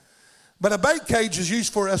 But a bait cage is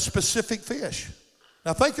used for a specific fish.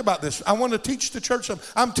 Now think about this. I want to teach the church something.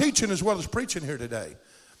 I'm teaching as well as preaching here today.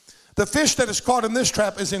 The fish that is caught in this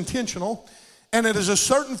trap is intentional, and it is a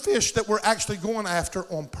certain fish that we're actually going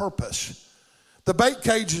after on purpose. The bait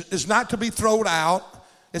cage is not to be thrown out.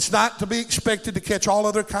 It's not to be expected to catch all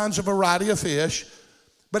other kinds of variety of fish,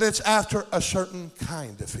 but it's after a certain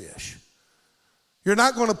kind of fish. You're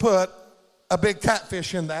not going to put a big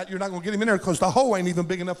catfish in that. You're not going to get him in there because the hole ain't even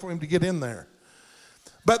big enough for him to get in there.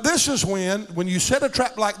 But this is when you set a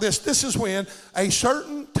trap like this is when a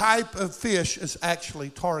certain type of fish is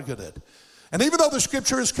actually targeted. And even though the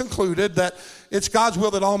scripture is concluded that it's God's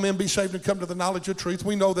will that all men be saved and come to the knowledge of truth,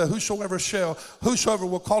 we know that whosoever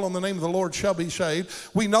will call on the name of the Lord shall be saved.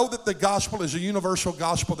 We know that the gospel is a universal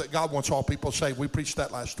gospel, that God wants all people saved. We preached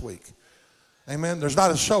that last week. Amen. There's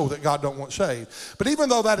not a soul that God don't want saved. But even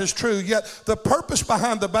though that is true, yet the purpose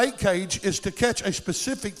behind the bait cage is to catch a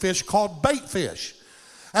specific fish called bait fish.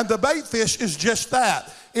 And the bait fish is just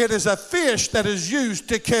that. It is a fish that is used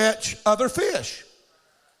to catch other fish.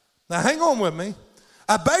 Now hang on with me.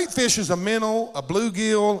 A bait fish is a minnow, a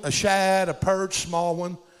bluegill, a shad, a perch, small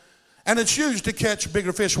one. And it's used to catch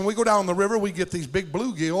bigger fish. When we go down the river, we get these big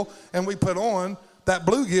bluegill, and we put on that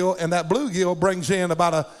bluegill, and that bluegill brings in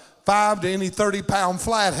about a 5 to any 30-pound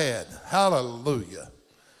flathead. Hallelujah.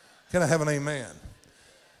 Can I have an amen?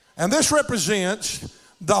 And this represents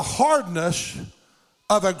the hardness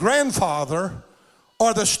of a grandfather,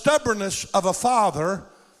 or the stubbornness of a father,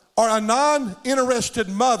 or a non-interested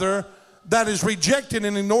mother that is rejecting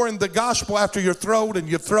and ignoring the gospel after you're throwed and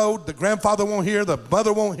you've throwed. The grandfather won't hear, the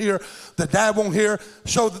mother won't hear, the dad won't hear.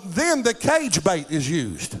 So then the cage bait is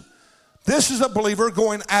used. This is a believer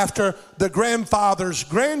going after the grandfather's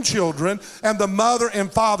grandchildren and the mother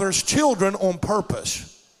and father's children on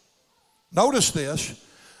purpose. Notice this.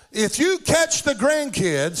 If you catch the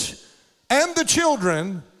grandkids and the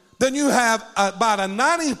children, then you have about a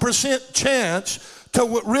 90% chance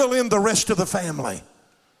to reel in the rest of the family.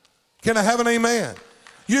 Can I have an amen?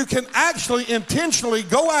 You can actually intentionally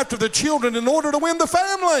go after the children in order to win the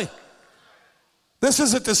family. This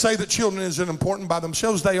isn't to say that children isn't important by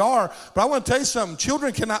themselves. They are. But I want to tell you something.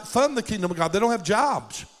 Children cannot fund the kingdom of God. They don't have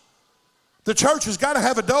jobs. The church has got to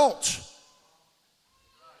have adults.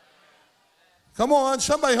 Come on,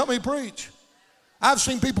 somebody help me preach. I've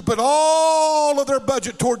seen people put all of their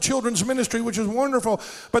budget toward children's ministry, which is wonderful.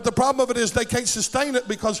 But the problem of it is they can't sustain it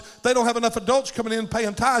because they don't have enough adults coming in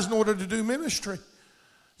paying tithes in order to do ministry.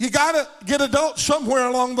 You got to get adults somewhere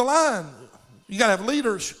along the line. You got to have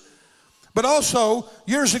leaders. But also,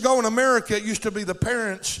 years ago in America, it used to be the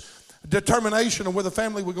parents' determination of where the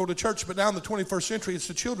family would go to church. But now in the 21st century, it's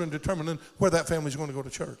the children determining where that family's going to go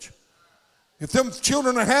to church. If them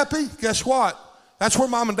children are happy, guess what? That's where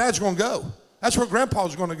mom and dad's going to go. That's where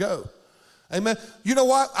grandpa's going to go. Amen. You know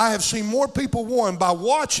what? I have seen more people won by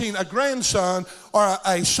watching a grandson or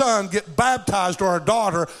a son get baptized or a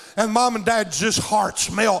daughter, and mom and dad's just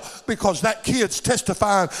hearts melt because that kid's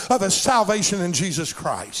testifying of his salvation in Jesus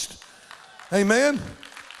Christ. Amen.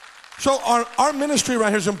 So our ministry right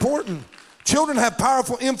here is important. Children have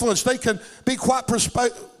powerful influence. They can be quite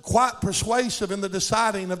persuasive in the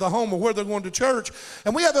deciding of the home or where they're going to church.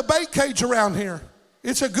 And we have a bait cage around here.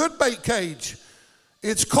 It's a good bait cage.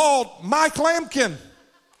 It's called Mike Lampkin.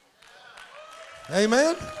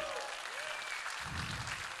 Amen.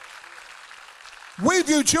 We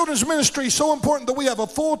view children's ministry so important that we have a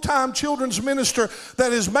full-time children's minister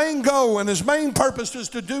that his main goal and his main purpose is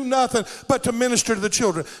to do nothing but to minister to the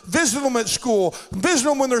children. Visit them at school, visit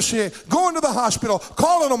them when they're sick, going to the hospital,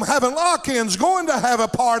 calling them, having lock-ins, going to have a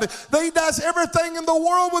party. He does everything in the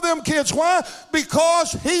world with them kids. Why?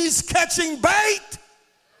 Because he's catching bait.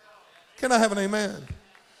 Can I have an amen?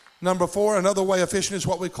 Number 4, another way of fishing is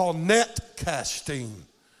what we call net casting.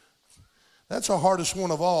 That's our hardest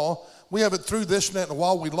one of all. We have it through this net, and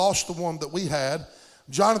while we lost the one that we had,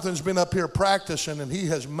 Jonathan's been up here practicing, and he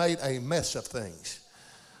has made a mess of things.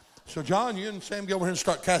 So, John, you and Sam, go over here and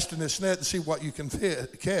start casting this net and see what you can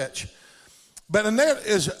catch. But a net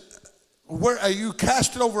is where you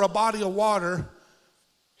cast it over a body of water,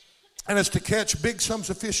 and it's to catch big sums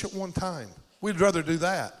of fish at one time. We'd rather do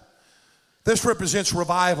that. This represents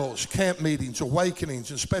revivals, camp meetings, awakenings,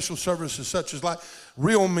 and special services such as like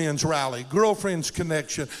Real Men's Rally, Girlfriends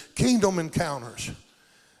Connection, Kingdom Encounters.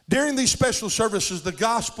 During these special services, the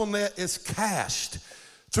gospel net is cast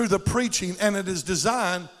through the preaching, and it is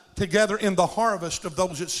designed to gather in the harvest of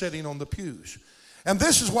those that's sitting on the pews. And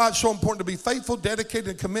this is why it's so important to be faithful, dedicated,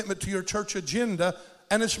 and commitment to your church agenda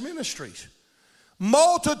and its ministries.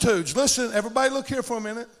 Multitudes, listen, everybody look here for a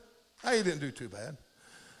minute. Hey, you didn't do too bad.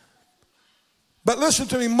 But listen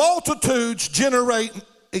to me, multitudes generate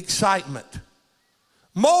excitement.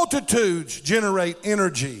 Multitudes generate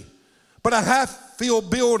energy. But a half-filled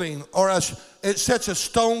building it sets a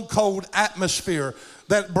stone-cold atmosphere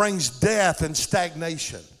that brings death and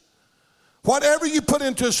stagnation. Whatever you put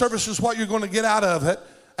into a service is what you're going to get out of it,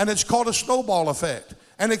 and it's called a snowball effect.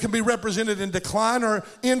 And it can be represented in decline or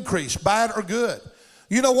increase, bad or good.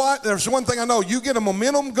 You know what? There's one thing I know. You get a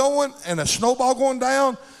momentum going and a snowball going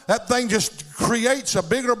down, that thing just creates a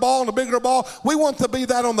bigger ball and a bigger ball. We want to be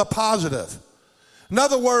that on the positive. In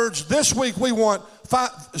other words, this week we want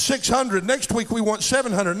 600. Next week we want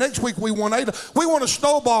 700. Next week we want 800. We want a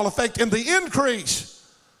snowball effect in the increase.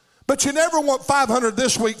 But you never want 500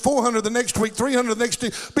 this week, 400 the next week, 300 the next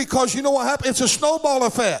week, because you know what happens? It's a snowball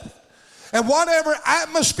effect. And whatever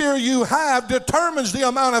atmosphere you have determines the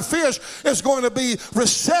amount of fish is going to be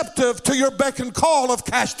receptive to your beck and call of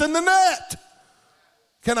casting the net.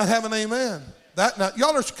 Can I have an amen? Now,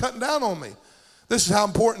 y'all are cutting down on me. This is how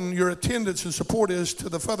important your attendance and support is to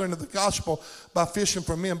the furthering of the gospel by fishing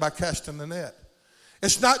for men by casting the net.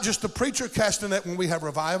 It's not just the preacher casting the net when we have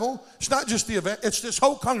revival. It's not just the event. It's this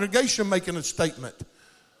whole congregation making a statement.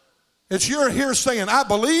 It's you're here saying, I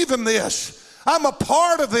believe in this. I'm a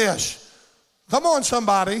part of this. Come on,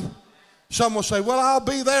 somebody. Some will say, well, I'll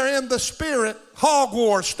be there in the spirit.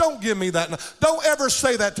 Hogwash. Don't give me that. Don't ever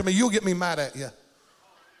say that to me. You'll get me mad at you.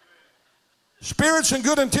 Spirits and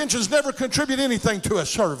good intentions never contribute anything to a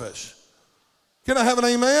service. Can I have an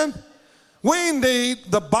amen? We need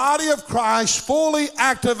the body of Christ fully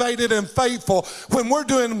activated and faithful when we're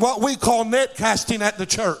doing what we call net casting at the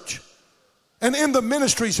church and in the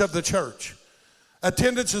ministries of the church.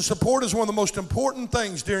 Attendance and support is one of the most important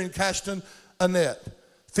things during casting a net.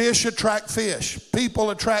 Fish attract fish.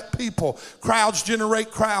 People attract people. Crowds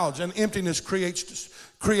generate crowds, and emptiness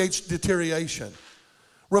creates deterioration.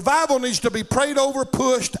 Revival needs to be prayed over,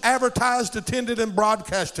 pushed, advertised, attended, and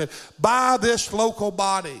broadcasted by this local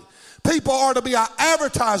body. People are to be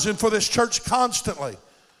advertising for this church constantly.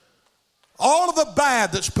 All of the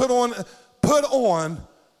bad that's put on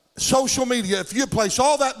social media, if you place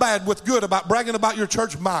all that bad with good about bragging about your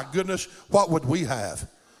church, my goodness, what would we have?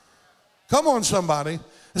 Come on, somebody.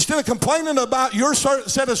 Instead of complaining about your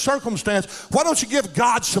set of circumstance, why don't you give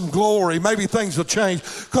God some glory? Maybe things will change,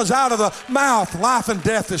 because out of the mouth, life and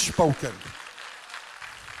death is spoken.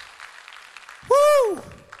 Woo!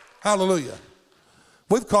 Hallelujah.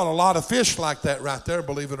 We've caught a lot of fish like that right there,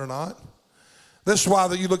 believe it or not. This is why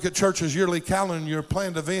that you look at church's yearly calendar and your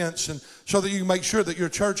planned events, and so that you can make sure that your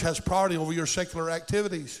church has priority over your secular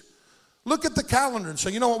activities. Look at the calendar and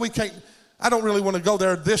say, you know what, I don't really want to go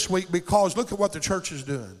there this week because look at what the church is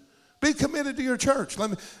doing. Be committed to your church.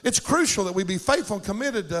 It's crucial that we be faithful and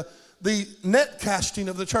committed to the net casting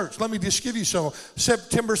of the church. Let me just give you some.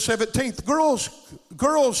 September 17th,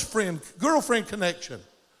 girlfriend connection.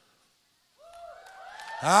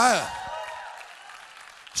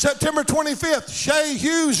 September 25th, Shay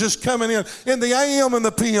Hughes is coming in the AM and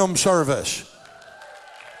the PM service.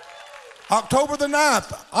 October the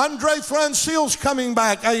 9th, Andre Francille's coming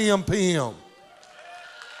back, AM, PM.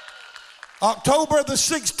 October the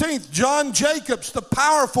 16th, John Jacobs, the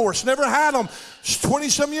Power Force, never had them.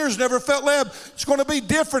 20-some years, never felt led. It's going to be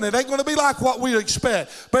different. It ain't going to be like what we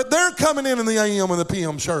expect. But they're coming in the AM and the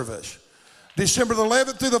PM service. December the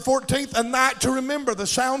 11th through the 14th, a night to remember, the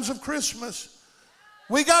sounds of Christmas.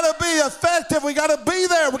 We got to be effective. We got to be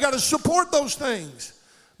there. We got to support those things.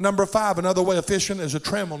 Number 5, another way of fishing is a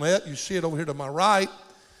trammel net. You see it over here to my right.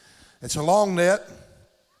 It's a long net.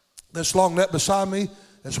 This long net beside me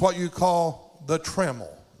is what you call the trammel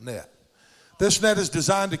net. This net is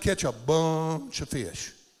designed to catch a bunch of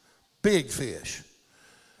fish, big fish.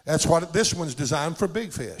 That's what this one's designed for,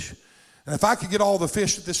 big fish. And if I could get all the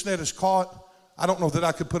fish that this net has caught, I don't know that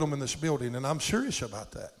I could put them in this building, and I'm serious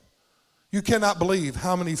about that. You cannot believe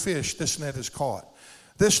how many fish this net has caught.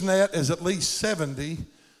 This net is at least 70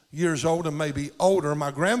 years old and maybe older.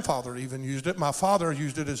 My grandfather even used it. My father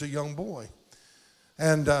used it as a young boy.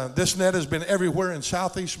 And this net has been everywhere in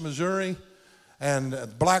southeast Missouri and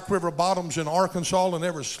Black River bottoms in Arkansas and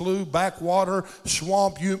every slough, backwater,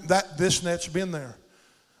 swamp. This net's been there.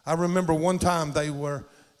 I remember one time they were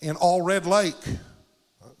in All Red Lake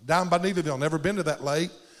down by Needleville. Never been to that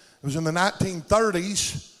lake. It was in the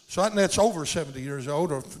 1930s. So that net's over 70 years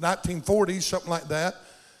old, or 1940s, something like that.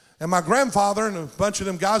 And my grandfather and a bunch of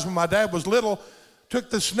them guys when my dad was little took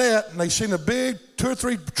this net, and they seen a big 2 or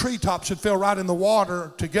 3 treetops that fell right in the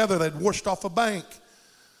water together. They'd washed off a bank.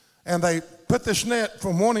 And they put this net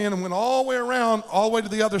from one end and went all the way around, all the way to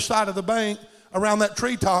the other side of the bank, around that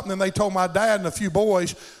treetop. And then they told my dad and a few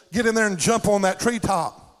boys, get in there and jump on that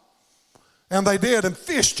treetop. And they did, and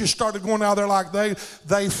fish just started going out there like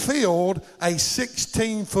they filled a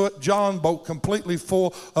 16-foot John boat completely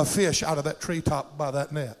full of fish out of that treetop by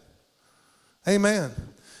that net. Amen.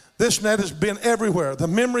 This net has been everywhere. The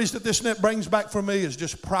memories that this net brings back for me is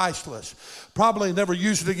just priceless. Probably never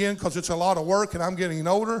use it again because it's a lot of work and I'm getting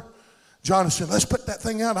older. John said, let's put that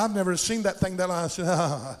thing out. I've never seen that thing that long. I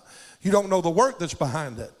said, you don't know the work that's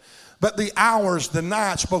behind it. But the hours, the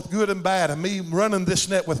nights, both good and bad, and me running this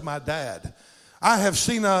net with my dad, I have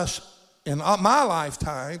seen us in my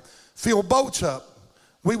lifetime fill boats up.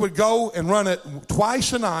 We would go and run it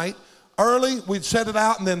twice a night. Early, we'd set it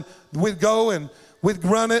out, and then we'd go and we'd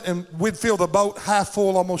run it, and we'd fill the boat half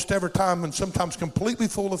full almost every time, and sometimes completely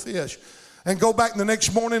full of fish. And go back the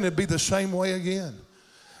next morning, it'd be the same way again.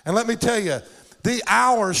 And let me tell you, the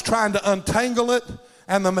hours trying to untangle it,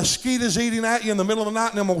 and the mosquitoes eating at you in the middle of the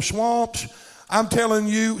night in them old swamps, I'm telling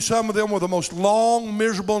you, some of them were the most long,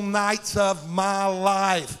 miserable nights of my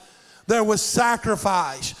life. There was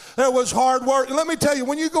sacrifice. There was hard work. And let me tell you,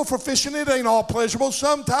 when you go for fishing, it ain't all pleasurable.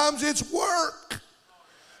 Sometimes it's work.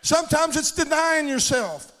 Sometimes it's denying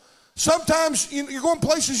yourself. Sometimes you're going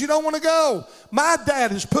places you don't want to go. My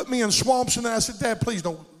dad has put me in swamps, and I said, Dad, please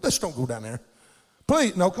let's don't go down there.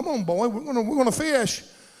 Please, no, come on, boy, we're gonna fish.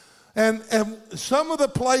 And some of the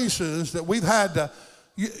places that we've had to,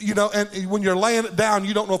 and when you're laying it down,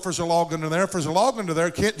 you don't know if there's a log under there. If there's a log under there,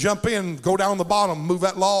 you can't jump in, go down the bottom, move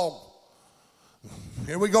that log.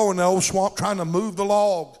 Here we go in the old swamp trying to move the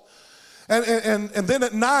log. And then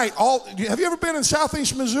at night, have you ever been in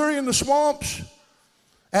southeast Missouri in the swamps?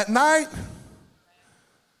 At night?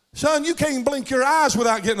 Son, you can't even blink your eyes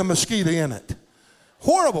without getting a mosquito in it.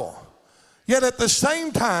 Horrible. Yet at the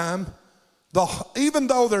same time, even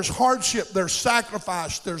though there's hardship, there's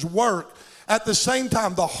sacrifice, there's work, at the same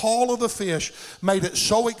time, the haul of the fish made it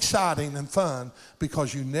so exciting and fun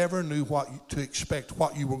because you never knew what to expect,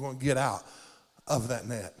 what you were going to get out of that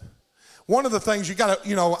net. One of the things I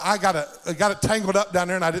got it tangled up down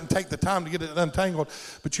there, and I didn't take the time to get it untangled,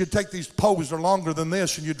 but you'd take these poles that are longer than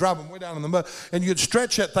this, and you'd drive them way down in the mud, and you'd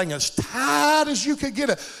stretch that thing as tight as you could get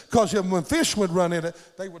it, because when fish would run in it,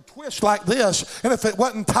 they would twist like this, and if it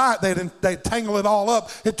wasn't tight, they'd tangle it all up.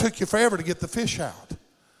 It took you forever to get the fish out.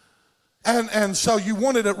 And so you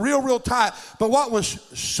wanted it real, real tight. But what was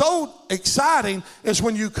so exciting is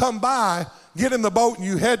when you come by, get in the boat, and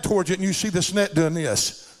you head towards it, and you see this net doing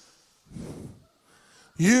this.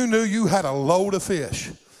 You knew you had a load of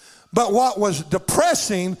fish. But what was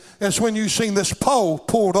depressing is when you seen this pole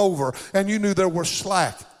pulled over, and you knew there was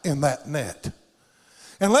slack in that net.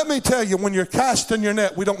 And let me tell you, when you're casting your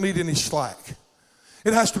net, we don't need any slack.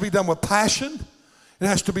 It has to be done with passion. It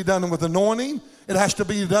has to be done with anointing. It has to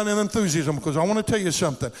be done in enthusiasm, because I want to tell you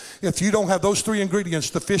something. If you don't have those 3 ingredients,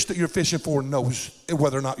 the fish that you're fishing for knows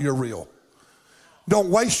whether or not you're real. Don't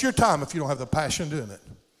waste your time if you don't have the passion doing it.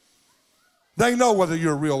 They know whether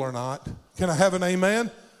you're real or not. Can I have an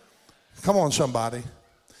amen? Come on, somebody.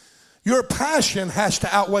 Your passion has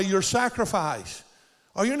to outweigh your sacrifice,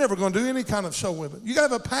 or you're never going to do any kind of soul winning. You got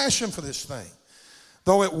to have a passion for this thing.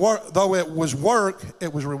 Though it was work,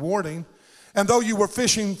 it was rewarding. And though you were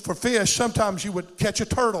fishing for fish, sometimes you would catch a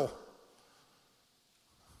turtle.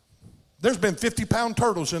 There's been 50-pound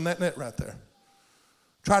turtles in that net right there.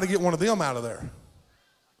 Try to get one of them out of there.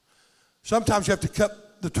 Sometimes you have to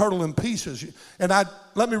cut the turtle in pieces. And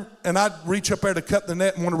I'd reach up there to cut the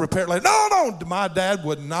net and want to repair it later. No, my dad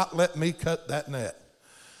would not let me cut that net.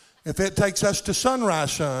 If it takes us to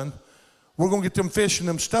sunrise, son, we're going to get them fish and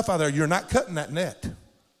them stuff out of there. You're not cutting that net.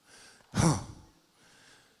 And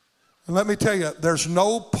let me tell you, there's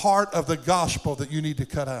no part of the gospel that you need to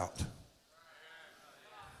cut out.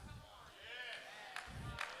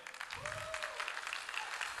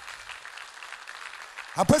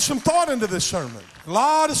 I put some thought into this sermon. A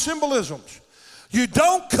lot of symbolisms. You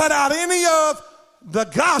don't cut out any of the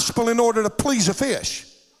gospel in order to please a fish.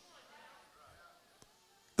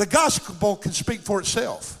 The gospel can speak for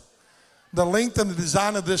itself. The length and the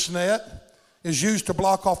design of this net is used to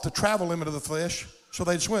block off the travel limit of the fish so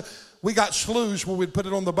they'd swim. We got sloughs where we'd put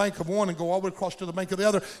it on the bank of one and go all the way across to the bank of the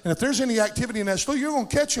other. And if there's any activity in that slough, you're going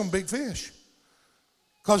to catch them big fish.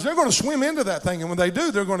 Because they're going to swim into that thing. And when they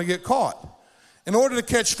do, they're going to get caught. In order to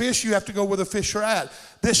catch fish, you have to go where the fish are at.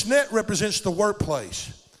 This net represents the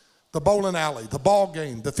workplace, the bowling alley, the ball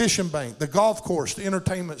game, the fishing bank, the golf course, the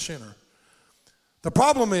entertainment center. The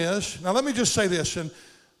problem is, now let me just say this, and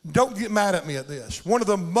don't get mad at me at this. One of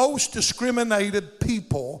the most discriminated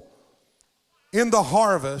people in the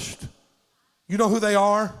harvest, you know who they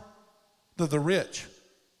are? They're the rich.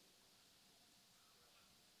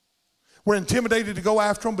 We're intimidated to go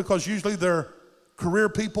after them because usually they're career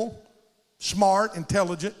people, smart,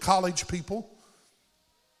 intelligent, college people.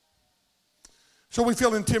 So we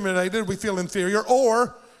feel intimidated, we feel inferior,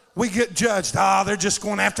 or we get judged. They're just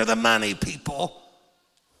going after the money people.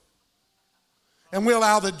 And we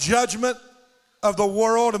allow the judgment of the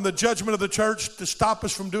world and the judgment of the church to stop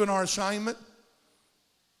us from doing our assignment.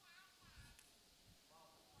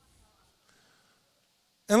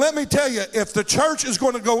 And let me tell you, if the church is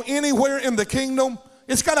going to go anywhere in the kingdom,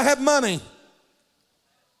 it's got to have money.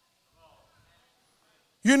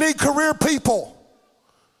 You need career people.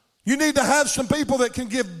 You need to have some people that can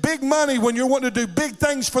give big money when you're wanting to do big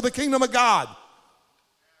things for the kingdom of God.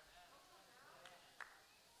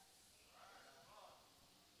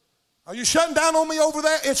 Are you shutting down on me over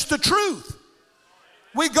that? It's the truth.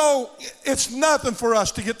 It's nothing for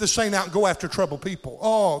us to get the saint out and go after troubled people.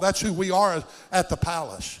 Oh, that's who we are at the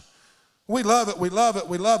palace. We love it, we love it,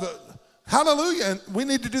 we love it. Hallelujah. And we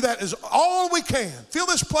need to do that as all we can. Fill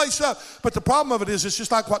this place up. But the problem of it is, it's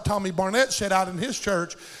just like what Tommy Barnett said out in his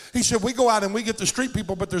church. He said, we go out and we get the street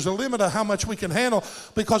people, but there's a limit of how much we can handle,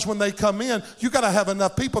 because when they come in, you got to have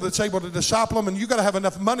enough people that's able to disciple them, and you got to have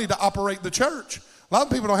enough money to operate the church. A lot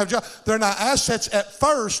of people don't have jobs. They're not assets at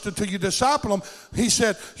first until you disciple them. He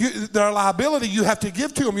said, they're a liability you have to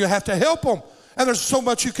give to them. You have to help them. And there's so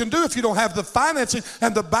much you can do if you don't have the financing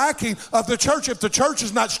and the backing of the church. If the church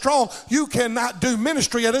is not strong, you cannot do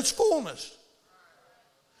ministry at its fullness.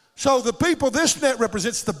 So the people, this net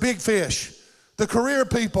represents the big fish, the career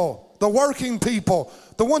people, the working people,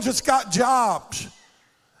 the ones that's got jobs.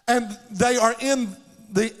 And they are in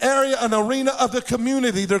the area and arena of the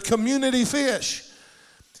community. They're community fish.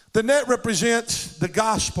 The net represents the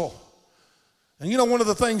gospel. And you know, one of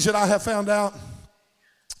the things that I have found out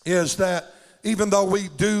is that even though we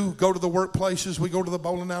do go to the workplaces, we go to the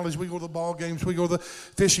bowling alleys, we go to the ball games, we go to the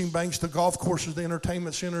fishing banks, the golf courses, the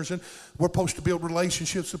entertainment centers, and we're supposed to build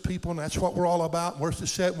relationships with people, and that's what we're all about. We're to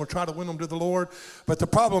set and we're trying to win them to the Lord. But the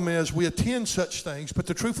problem is we attend such things, but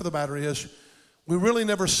the truth of the matter is we really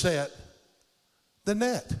never set the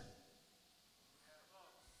net.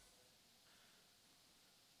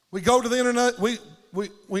 We go to the internet,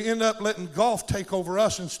 we end up letting golf take over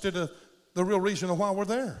us instead of the real reason of why we're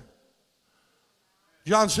there.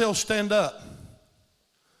 John Sells, stand up.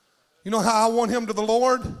 You know how I want him to the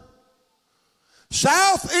Lord?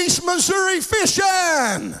 Southeast Missouri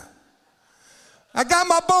fishing. I got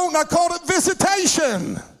my boat and I called it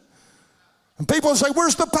Visitation. And people say,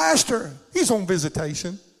 where's the pastor? He's on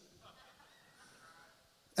visitation.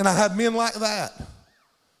 And I have men like that,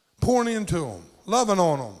 pouring into them, loving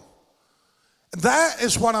on them. That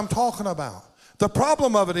is what I'm talking about. The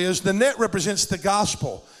problem of it is the net represents the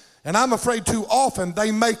gospel. And I'm afraid too often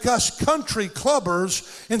they make us country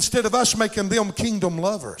clubbers instead of us making them kingdom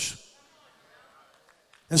lovers.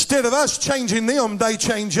 Instead of us changing them, they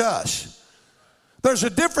change us. There's a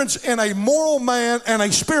difference in a moral man and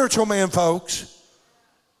a spiritual man, folks.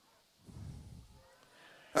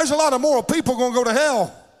 There's a lot of moral people going to go to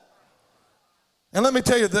hell. And let me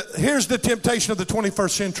tell you, here's the temptation of the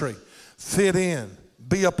 21st century. Fit in.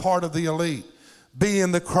 Be a part of the elite. Be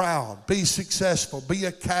in the crowd. Be successful. Be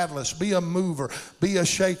a catalyst. Be a mover. Be a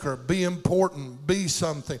shaker. Be important. Be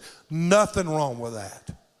something. Nothing wrong with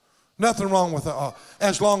that. Nothing wrong with it.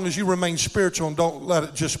 As long as you remain spiritual and don't let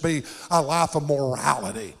it just be a life of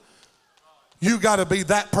morality. You got to be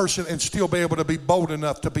that person and still be able to be bold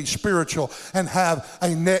enough to be spiritual and have a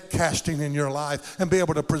net casting in your life and be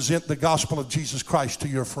able to present the gospel of Jesus Christ to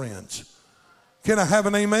your friends. Can I have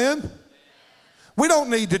an amen? We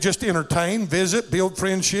don't need to just entertain, visit, build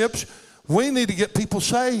friendships. We need to get people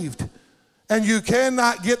saved. And you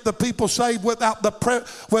cannot get the people saved without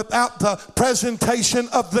the presentation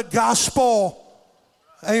of the gospel.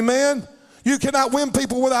 Amen? You cannot win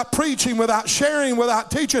people without preaching, without sharing, without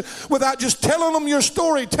teaching, without just telling them your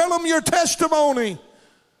story. Tell them your testimony.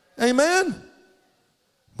 Amen?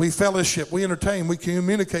 We fellowship, we entertain, we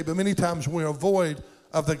communicate, but many times we are void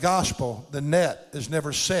of the gospel. The net is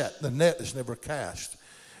never set. The net is never cast.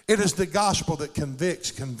 It is the gospel that convicts,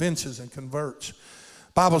 convinces, and converts.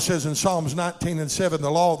 Bible says in Psalms 19:7, the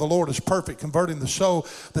law of the Lord is perfect, converting the soul.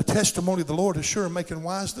 The testimony of the Lord is sure, making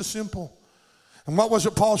wise the simple. And what was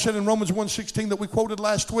it Paul said in Romans 1:16 that we quoted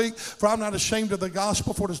last week? For I'm not ashamed of the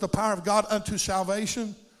gospel, for it is the power of God unto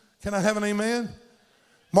salvation. Can I have an amen?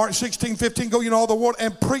 Mark 16:15, go ye into all the world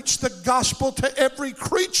and preach the gospel to every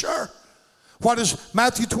creature. What does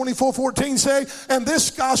Matthew 24:14 say? And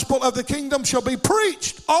this gospel of the kingdom shall be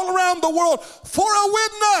preached all around the world for a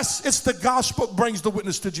witness. It's the gospel that brings the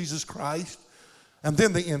witness to Jesus Christ. And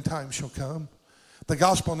then the end time shall come. The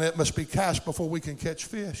gospel net must be cast before we can catch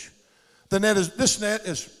fish. This net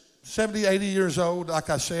is 70, 80 years old.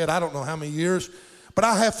 Like I said, I don't know how many years. But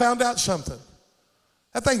I have found out something.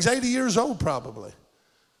 That thing's 80 years old probably.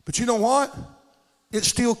 But you know what? It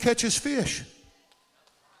still catches fish.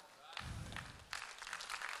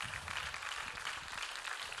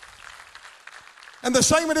 And the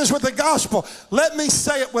same it is with the gospel. Let me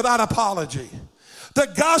say it without apology. The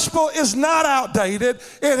gospel is not outdated.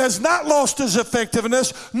 It has not lost its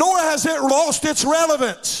effectiveness, nor has it lost its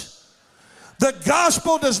relevance. The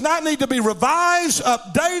gospel does not need to be revised,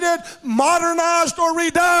 updated, modernized, or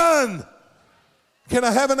redone. Can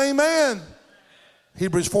I have an amen?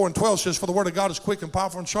 Hebrews 4:12 says, for the word of God is quick and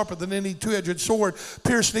powerful and sharper than any two-edged sword,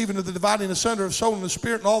 piercing even to the dividing asunder of soul and the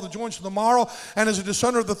spirit and all the joints of the marrow, and is a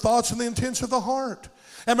discerner of the thoughts and the intents of the heart.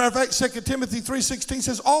 As a matter of fact, 2 Timothy 3:16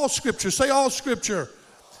 says, all scripture, say all scripture,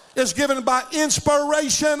 is given by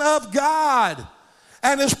inspiration of God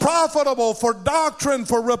and is profitable for doctrine,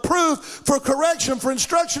 for reproof, for correction, for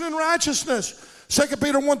instruction in righteousness. 2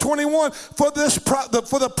 Peter 1:21,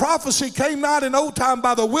 for the prophecy came not in old time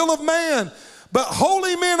by the will of man, but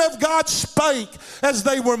holy men of God spake as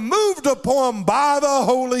they were moved upon by the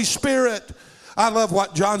Holy Spirit. I love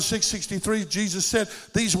what John 6:63, Jesus said,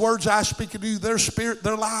 these words I speak unto you, their spirit,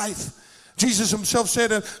 their life. Jesus himself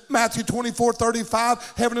said in Matthew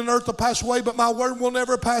 24:35, heaven and earth will pass away, but my word will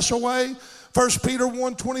never pass away. 1 Peter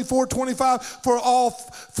 1:24-25, for all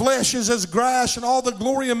flesh is as grass, and all the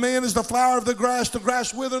glory of man is the flower of the grass. The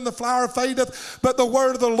grass withereth and the flower fadeth, but the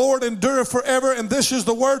word of the Lord endureth forever. And this is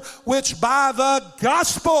the word which by the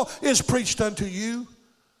gospel is preached unto you.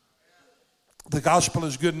 The gospel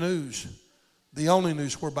is good news, the only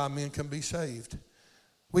news whereby men can be saved.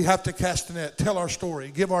 We have to cast the net, tell our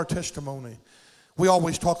story, give our testimony. We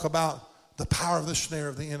always talk about the power of the snare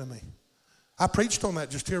of the enemy. I preached on that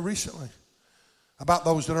just here recently, about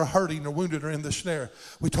those that are hurting or wounded or in the snare.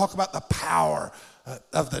 We talk about the power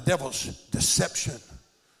of the devil's deception,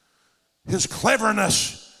 his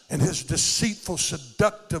cleverness, and his deceitful,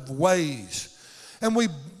 seductive ways. And we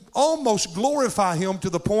almost glorify him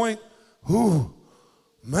to the point, ooh,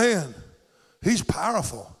 man, he's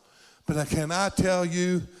powerful. But can I tell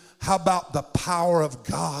you, how about the power of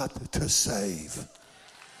God to save?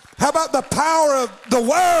 How about the power of the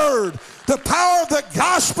word, the power of the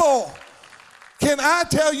gospel? Can I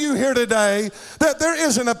tell you here today that there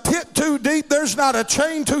isn't a pit too deep, there's not a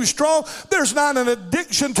chain too strong, there's not an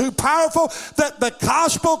addiction too powerful that the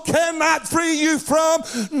gospel cannot free you from?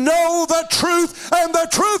 Know the truth, and the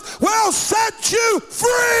truth will set you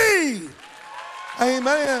free.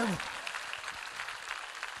 Amen.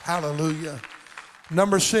 Hallelujah.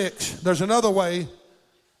 Number 6, there's another way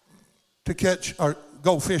to catch or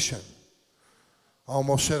go fishing. I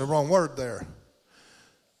almost said the wrong word there.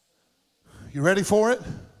 You ready for it?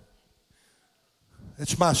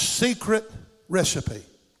 It's my secret recipe.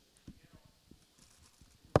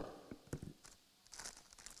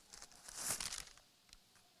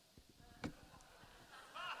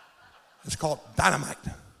 It's called dynamite.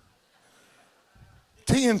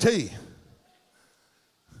 TNT.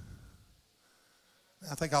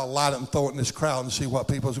 I think I'll light it and throw it in this crowd and see what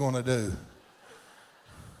people's going to do.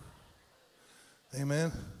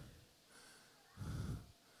 Amen.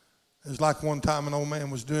 It was like one time an old man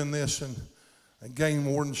was doing this, and a game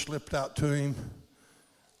warden slipped out to him.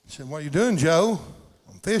 He said, what are you doing, Joe?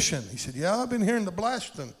 I'm fishing. He said, yeah, I've been hearing the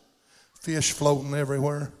blasting. fish floating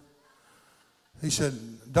everywhere. He said,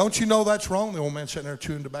 don't you know that's wrong? The old man sitting there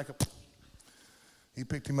chewing tobacco. He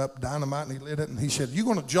picked him up dynamite and he lit it, and he said, you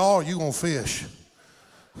going to jaw or you going to fish?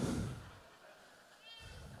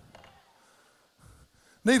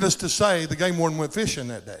 Needless to say, the game warden went fishing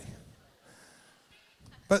that day.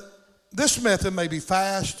 But this method may be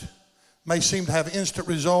fast, may seem to have instant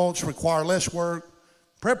results, require less work.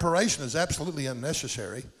 Preparation is absolutely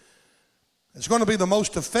unnecessary. It's going to be the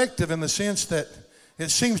most effective in the sense that it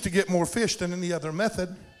seems to get more fish than any other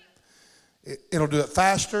method. It'll do it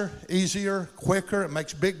faster, easier, quicker. It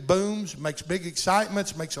makes big booms, makes big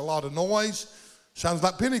excitements, makes a lot of noise. Sounds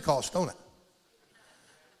like Pentecost, don't it?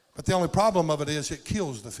 But the only problem of it is it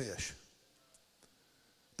kills the fish.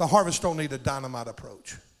 The harvest don't need a dynamite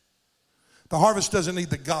approach. The harvest doesn't need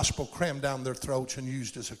the gospel crammed down their throats and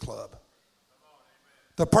used as a club.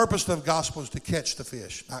 The purpose of the gospel is to catch the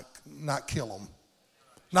fish, not kill them,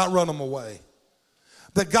 not run them away.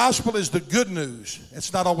 The gospel is the good news.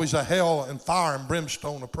 It's not always a hell and fire and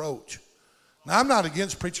brimstone approach. Now, I'm not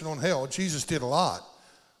against preaching on hell. Jesus did a lot.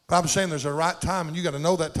 But I'm saying there's a right time, and you got to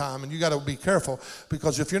know that time, and you got to be careful,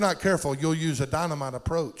 because if you're not careful, you'll use a dynamite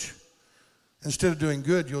approach. Instead of doing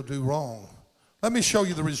good, you'll do wrong. Let me show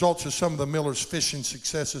you the results of some of the Miller's fishing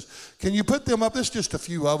successes. Can you put them up? There's just a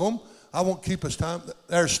few of them. I won't keep us time.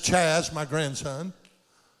 There's Chaz, my grandson.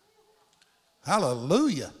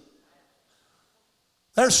 Hallelujah.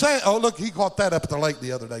 They're saying, oh, look, he caught that up at the lake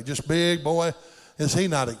the other day. Just big, boy. Is he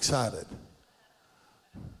not excited?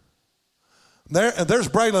 There's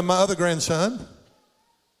Braylon, my other grandson.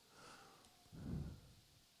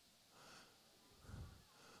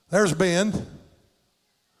 There's Ben.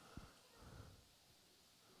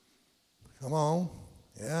 Come on.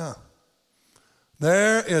 Yeah.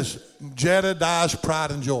 There is Jedediah's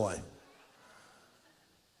pride and joy.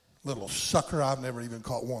 Little sucker, I've never even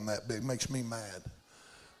caught one that big. Makes me mad.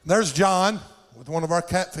 There's John with one of our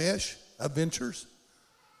catfish adventures.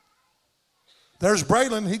 There's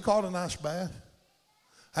Braylon. He caught a nice bass.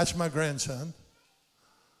 That's my grandson.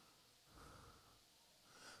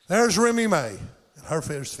 There's Remy Mae and her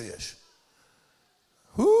first fish.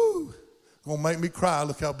 Whoo! Gonna make me cry.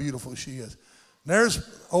 Look how beautiful she is.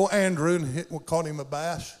 There's old Andrew, and he caught him a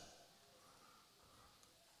bass.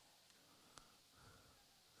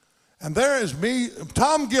 And there is me,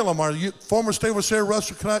 Tom Gillum, our former state overseer,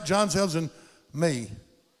 Russell Knight, John Sells, and me.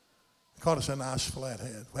 Caught us a nice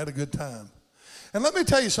flathead. We had a good time. And let me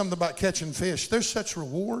tell you something about catching fish. There's such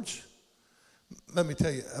rewards. Let me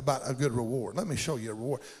tell you about a good reward. Let me show you a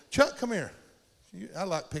reward. Chuck, come here. I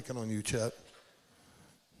like picking on you, Chuck.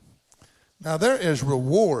 Now, there is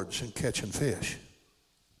rewards in catching fish.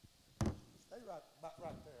 Stay right there.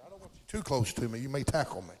 I don't want you too close to me. You may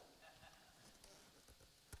tackle me.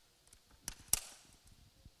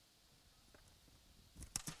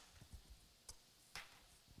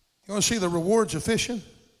 You want to see the rewards of fishing?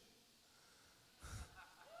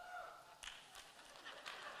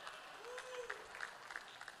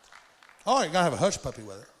 Oh, you got to have a hush puppy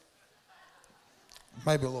with it.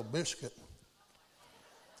 Maybe a little biscuit.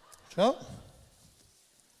 Chuck?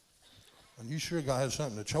 And you sure got to have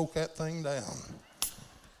something to choke that thing down.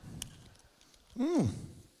 I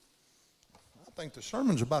think the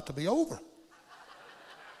sermon's about to be over.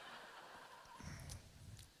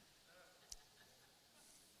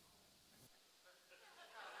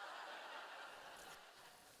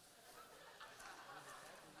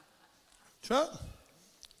 Chuck,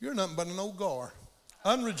 you're nothing but an old gar,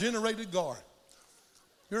 unregenerated gar.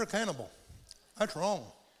 You're a cannibal. That's wrong.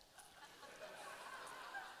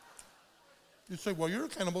 You say, well, you're a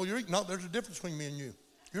cannibal. You're eating. No, there's a difference between me and you.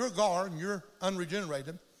 You're a gar and you're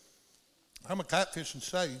unregenerated. I'm a catfish and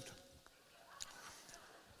saved.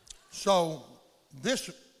 So this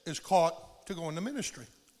is caught to go into ministry.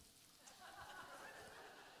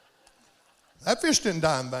 That fish didn't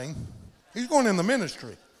die in vain. He's going in the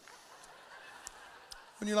ministry.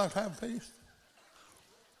 Wouldn't you like to have a piece?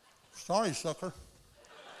 Sorry, sucker.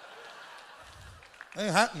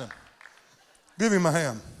 Ain't happening. Give him a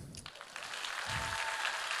hand.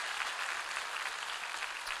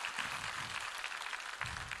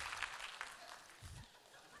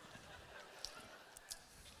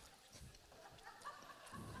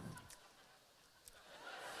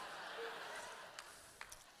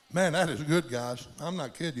 Man, that is good, guys. I'm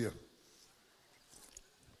not kidding you.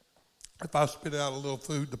 If I spit out a little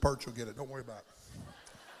food, the perch will get it. Don't worry about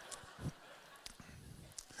it.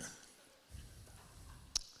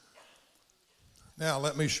 Now,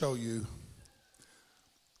 let me show you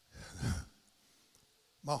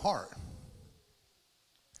my heart.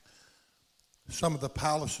 Some of the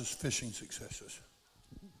Palace's fishing successes.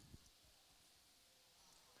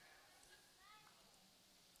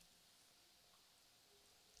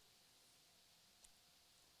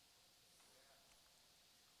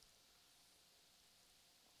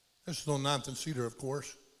 This is on 9th and Cedar, of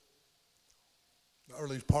course, the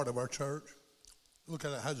earliest part of our church. Look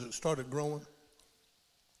at it, how it started growing.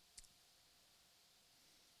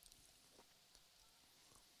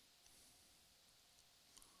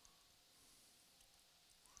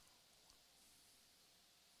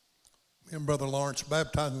 Me and Brother Lawrence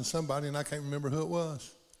baptizing somebody, and I can't remember who it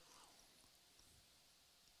was.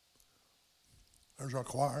 There's our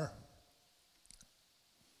choir.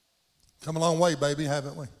 Come a long way, baby,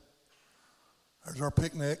 haven't we? There's our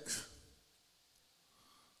picnics.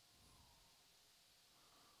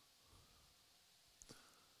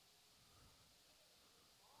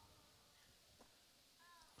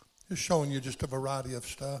 Just showing you just a variety of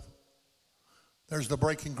stuff. There's the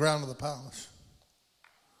breaking ground of the palace.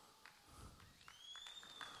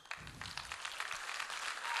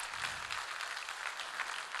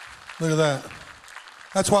 Look at that.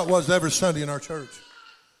 That's what it was every Sunday in our church.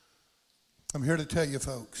 I'm here to tell you,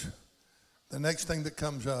 folks, the next thing that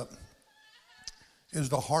comes up is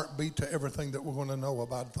the heartbeat to everything that we're going to know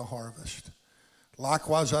about the harvest.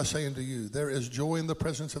 Likewise, I say unto you, there is joy in the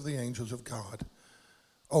presence of the angels of God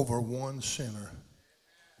over one sinner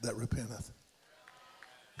that repenteth.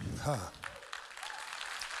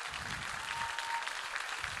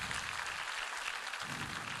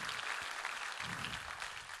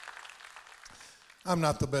 I'm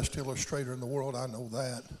not the best illustrator in the world, I know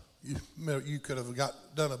that. You could have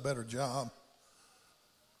done a better job.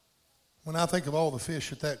 When I think of all the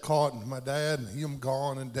fish that caught and my dad and him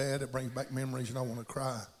gone and dad, it brings back memories and I want to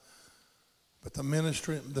cry. But the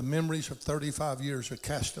memories of 35 years of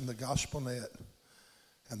casting the gospel net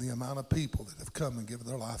and the amount of people that have come and given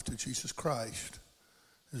their life to Jesus Christ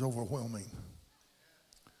is overwhelming.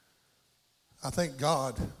 I thank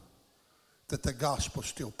God that the gospel is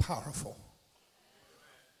still powerful.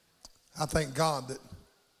 I thank God that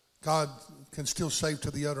God can still save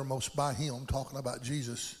to the uttermost by him, talking about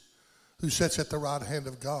Jesus, who sits at the right hand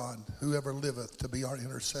of God, whoever liveth to be our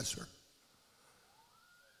intercessor.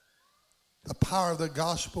 The power of the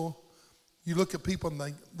gospel, you look at people and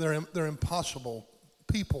think they're impossible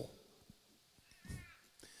people.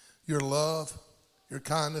 Your love, your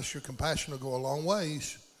kindness, your compassion will go a long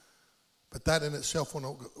ways, but that in itself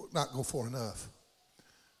will not go far enough.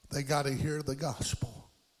 They got to hear the gospel.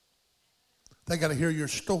 They got to hear your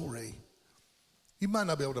story. You might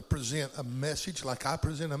not be able to present a message like I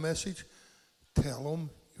present a message. Tell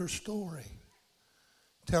them your story.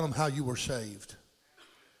 Tell them how you were saved.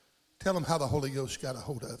 Tell them how the Holy Ghost got a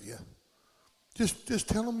hold of you. Just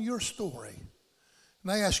tell them your story.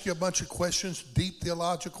 And I ask you a bunch of questions, deep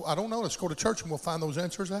theological. I don't know. Let's go to church and we'll find those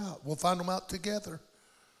answers out. We'll find them out together.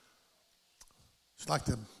 It's like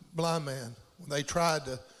the blind man. When they tried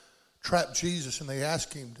to trap Jesus and they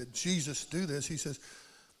asked him, did Jesus do this? He says,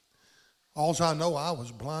 all I know, I was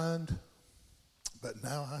blind, but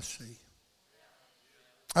now I see.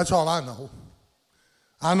 That's all I know.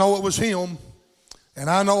 I know it was him, and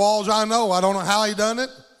I know all I know. I don't know how he done it.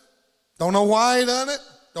 Don't know why he done it.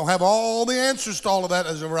 Don't have all the answers to all of that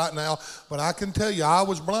as of right now, but I can tell you I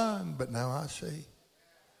was blind, but now I see.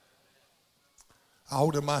 I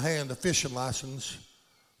hold in my hand a fishing license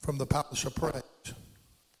from the Palace of Praise.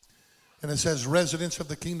 And it says, residents of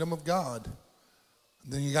the kingdom of God.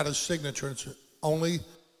 And then you got a signature. It's only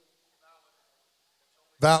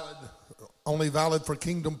valid for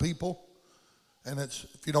kingdom people. And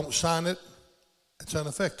if you don't sign it, it's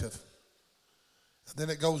ineffective. And then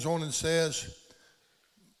it goes on and says,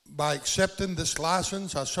 by accepting this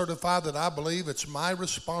license, I certify that I believe it's my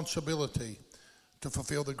responsibility to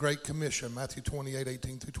fulfill the Great Commission, Matthew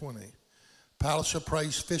 28:18-20. Palace of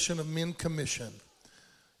Praise Fishing of Men Commission.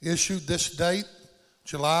 Issued this date,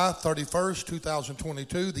 July 31st,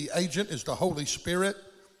 2022. The agent is the Holy Spirit,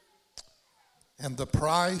 and the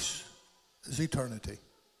price is eternity.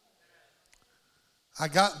 I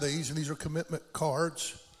got these, and these are commitment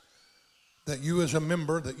cards that you as a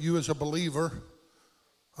member, that you as a believer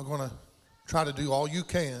are going to try to do all you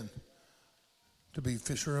can to be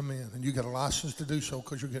fisher of men. And you got a license to do so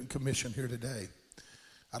because you're getting commissioned here today.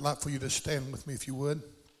 I'd like for you to stand with me if you would.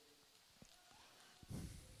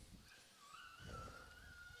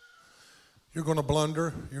 You're going to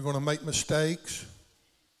blunder. You're going to make mistakes.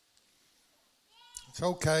 It's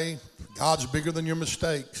okay. God's bigger than your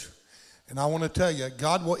mistakes. And I want to tell you,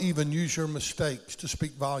 God will even use your mistakes to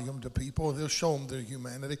speak volume to people. He'll show them their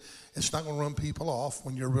humanity. It's not going to run people off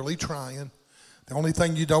when you're really trying. The only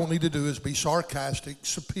thing you don't need to do is be sarcastic,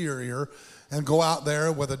 superior, and go out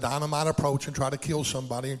there with a dynamite approach and try to kill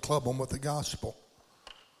somebody and club them with the gospel.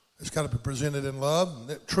 It's got to be presented in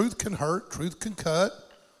love. Truth can hurt. Truth can cut.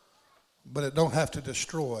 But it don't have to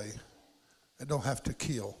destroy. It don't have to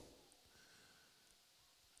kill.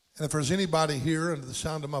 And if there's anybody here under the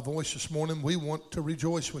sound of my voice this morning, we want to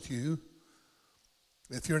rejoice with you.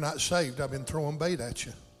 If you're not saved, I've been throwing bait at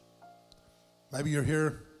you. Maybe you're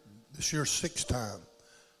here, this is your sixth time,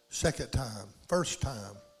 second time, first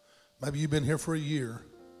time. Maybe you've been here for a year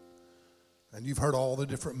and you've heard all the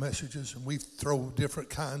different messages, and we throw different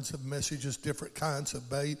kinds of messages, different kinds of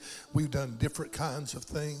bait. We've done different kinds of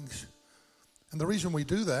things. And the reason we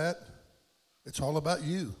do that, it's all about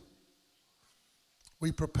you.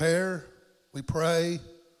 We prepare, we pray,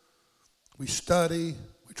 we study,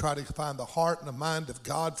 we try to find the heart and the mind of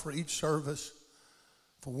God for each service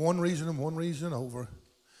for one reason and one reason over,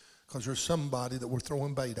 because there's somebody that we're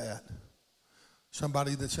throwing bait at.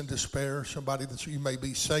 Somebody that's in despair, somebody that you may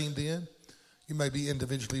be seined in, you may be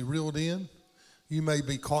individually reeled in, you may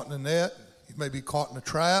be caught in a net, you may be caught in a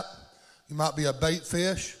trap, you might be a bait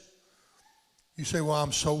fish. You say, well,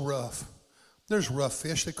 I'm so rough. There's rough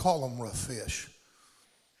fish, they call them rough fish.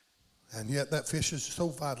 And yet that fish is so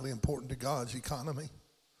vitally important to God's economy.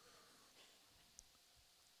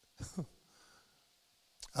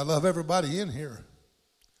 I love everybody in here.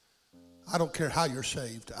 I don't care how you're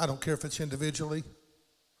saved. I don't care if it's individually.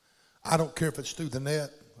 I don't care if it's through the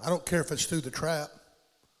net. I don't care if it's through the trap.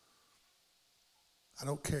 I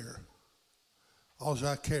don't care. All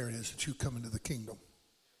I care is that you come into the kingdom.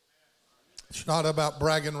 It's not about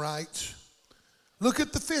bragging rights. Look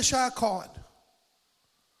at the fish I caught.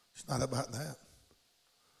 It's not about that.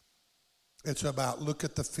 It's about look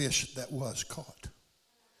at the fish that was caught.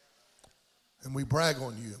 And we brag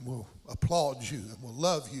on you, and we'll applaud you, and we'll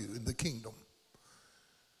love you in the kingdom.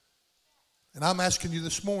 And I'm asking you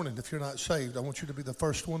this morning, if you're not saved, I want you to be the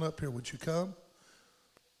first one up here. Would you come?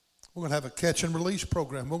 We're going to have a catch and release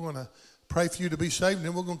program. We're going to pray for you to be saved, and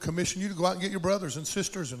then we're going to commission you to go out and get your brothers and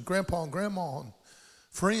sisters and grandpa and grandma and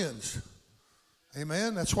friends.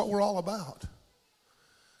 Amen? That's what we're all about.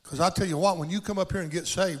 Because I tell you what, when you come up here and get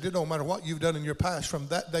saved, it don't matter what you've done in your past. From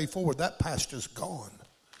that day forward, that past is gone.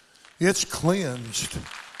 It's cleansed.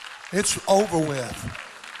 It's over with.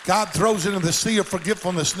 God throws it in the sea of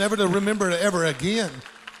forgetfulness, never to remember it ever again.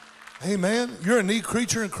 Amen. You're a new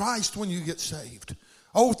creature in Christ when you get saved.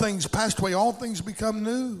 Old things passed away, all things become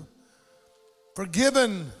new.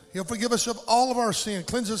 Forgiven. He'll forgive us of all of our sin,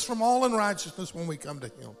 cleanse us from all unrighteousness when we come to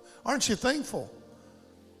Him. Aren't you thankful?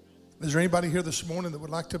 Is there anybody here this morning that would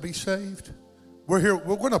like to be saved? We're here.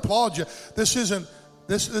 We're going to applaud you. This is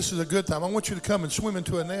a good time. I want you to come and swim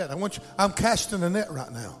into a net. I'm casting a net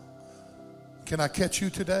right now. Can I catch you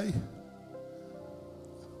today?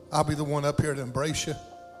 I'll be the one up here to embrace you.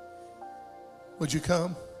 Would you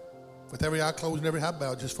come? With every eye closed and every head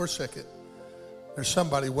bowed, just for a second. There's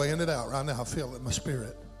somebody weighing it out right now. I feel it in my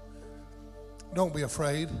spirit. Don't be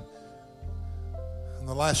afraid. In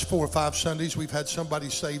the last 4 or 5 Sundays, we've had somebody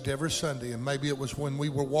saved every Sunday, and maybe it was when we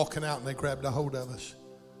were walking out and they grabbed a hold of us.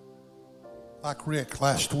 Like Rick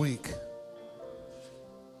last week.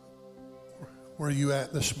 Where are you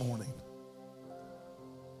at this morning?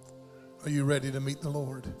 Are you ready to meet the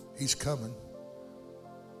Lord? He's coming.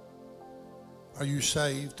 Are you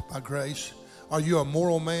saved by grace? Are you a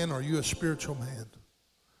moral man or are you a spiritual man?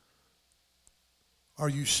 Are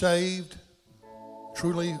you saved,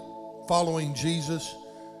 truly following Jesus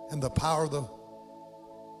and the power of the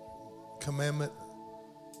commandment,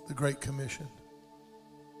 the Great Commission?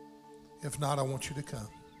 If not, I want you to come.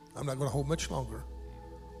 I'm not going to hold much longer.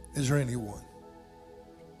 Is there anyone?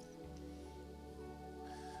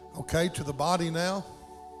 Okay, to the body now.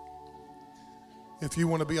 If you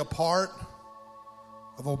want to be a part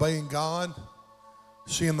of obeying God,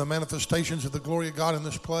 seeing the manifestations of the glory of God in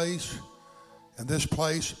this place, and this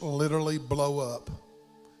place literally blow up.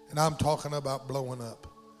 And I'm talking about blowing up.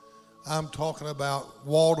 I'm talking about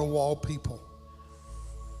wall-to-wall people.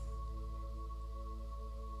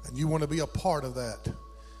 And you want to be a part of that.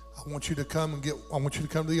 I want you to come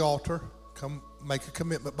to the altar. Come make a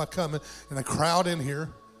commitment by coming. And a crowd in here,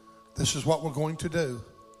 this is what we're going to do.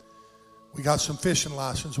 We got some fishing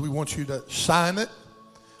license. We want you to sign it,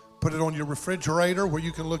 put it on your refrigerator where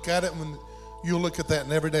you can look at it. When you look at that,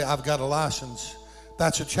 and every day I've got a license.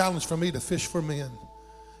 That's a challenge for me to fish for men.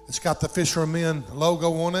 It's got the Fish for Men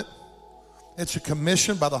logo on it. It's a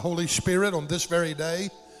commission by the Holy Spirit on this very day.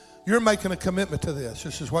 You're making a commitment to this.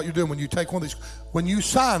 This is what you're doing when you take one of these. When you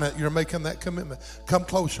sign it, you're making that commitment. Come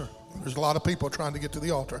closer. There's a lot of people trying to get to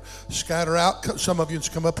the altar. Scatter out. Some of you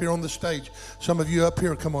just come up here on the stage. Some of you up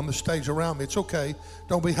here come on the stage around me. It's okay.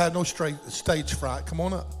 Don't be had no stage fright. Come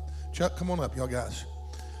on up. Chuck, come on up, y'all guys.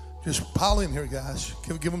 Just pile in here, guys.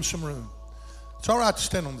 Give them some room. It's all right to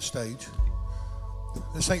stand on the stage.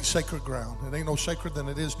 This ain't sacred ground. It ain't no sacred than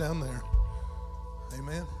it is down there.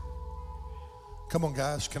 Amen. Come on,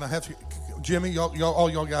 guys. Can I have you? Jimmy, all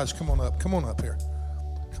y'all guys, come on up. Come on up here.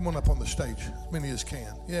 Come on up on the stage. As many as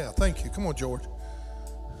can. Yeah, thank you. Come on, George.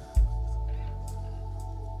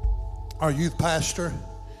 Our youth pastor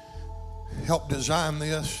helped design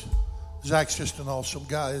this. Zach's just an awesome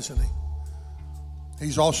guy, isn't he?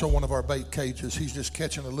 He's also one of our bait cages. He's just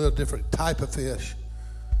catching a little different type of fish.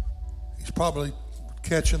 He's probably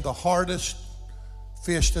catching the hardest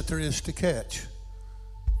fish that there is to catch.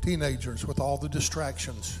 Teenagers with all the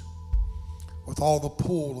distractions, with all the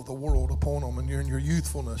pull of the world upon them, and you're in your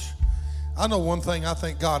youthfulness. I know one thing. I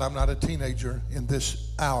thank God I'm not a teenager in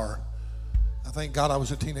this hour. I thank God I was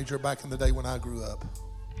a teenager back in the day when I grew up.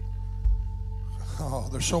 Oh,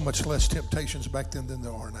 there's so much less temptations back then than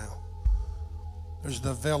there are now. There's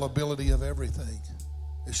the availability of everything.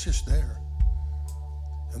 It's just there.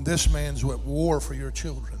 And this man's at war for your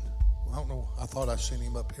children. I don't know. I thought I seen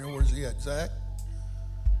him up here. Where's he at, Zach?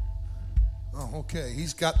 Oh, okay.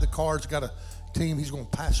 He's got the cards, got a team. He's going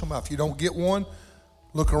to pass them out. If you don't get one,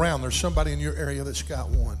 look around. There's somebody in your area that's got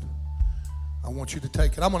one. I want you to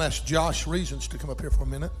take it. I'm going to ask Josh Reasons to come up here for a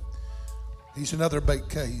minute. He's another bait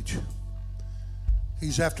cage.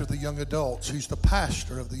 He's after the young adults. He's the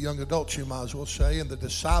pastor of the young adults, you might as well say, and the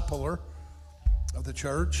discipler of the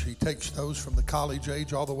church. He takes those from the college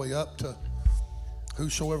age all the way up to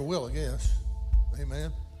whosoever will, I guess.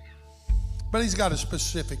 Amen. But he's got a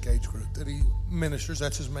specific age group that he ministers.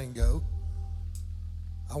 That's his main goal.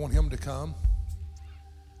 I want him to come.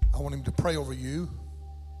 I want him to pray over you.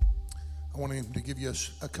 I want him to give you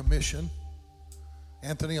a commission.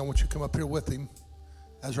 Anthony, I want you to come up here with him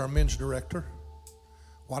as our men's director.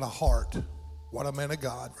 What a heart. What a man of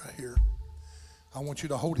God right here. I want you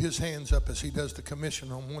to hold his hands up as he does the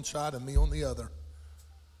commission on one side and me on the other.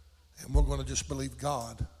 And we're going to just believe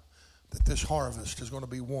God that this harvest is going to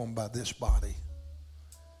be won by this body.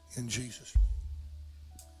 In Jesus'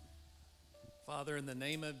 name. Father, in the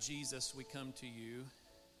name of Jesus, we come to you.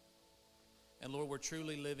 And Lord, we're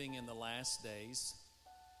truly living in the last days.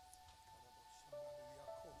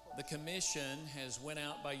 The commission has went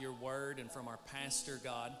out by your word and from our pastor,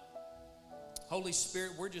 God. Holy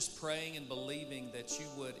Spirit, we're just praying and believing that you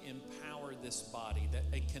would empower this body, that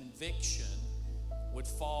a conviction would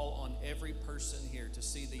fall on every person here to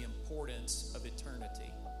see the importance of eternity.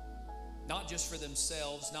 Not just for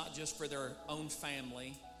themselves, not just for their own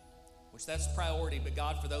family, which that's priority, but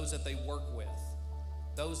God, for those that they work with,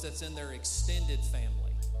 those that's in their extended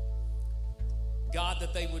family. God,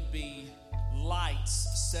 that they would be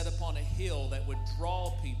lights set upon a hill that would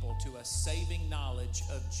draw people to a saving knowledge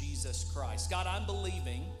of Jesus Christ. God, I'm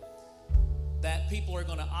believing that people are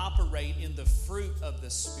going to operate in the fruit of the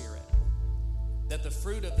Spirit. That the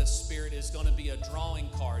fruit of the Spirit is going to be a drawing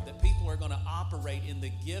card. That people are going to operate in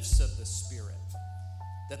the gifts of the Spirit.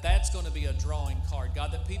 That's going to be a drawing card.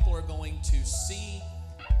 God, that people are going to see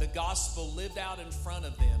the gospel lived out in front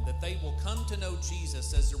of them. That they will come to know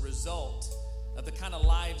Jesus as a result of the kind of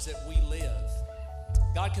lives that we live.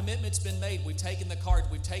 God, commitment's been made. We've taken the card.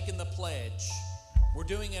 We've taken the pledge. We're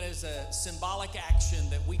doing it as a symbolic action,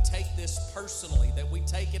 that we take this personally, that we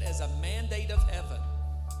take it as a mandate of heaven,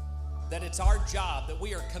 that it's our job, that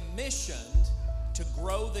we are commissioned to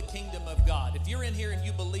grow the kingdom of God. If you're in here and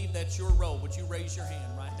you believe that's your role, would you raise your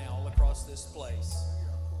hand right now all across this place?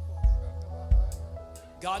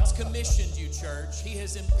 God's commissioned you, church. He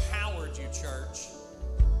has empowered you, church.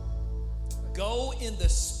 Go in the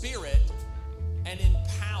Spirit and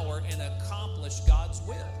empower and accomplish God's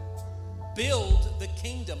will. Build the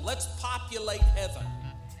kingdom. Let's populate heaven.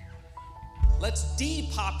 Let's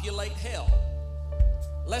depopulate hell.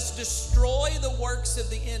 Let's destroy the works of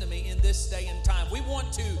the enemy in this day and time. We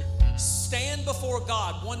want to stand before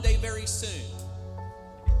God one day very soon,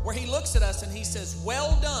 where he looks at us and he says,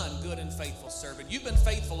 well done, good and faithful servant. You've been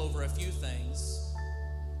faithful over a few things.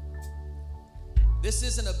 This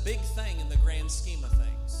isn't a big thing in the grand scheme of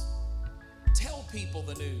things. Tell people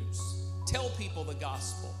the news. Tell people the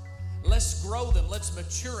gospel. Let's grow them. Let's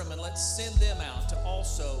mature them. And let's send them out to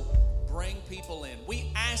also bring people in.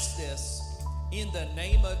 We ask this in the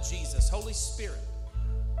name of Jesus. Holy Spirit,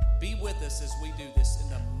 be with us as we do this. In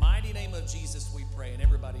the mighty name of Jesus we pray. And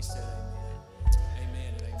everybody said amen.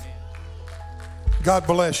 Amen and amen. God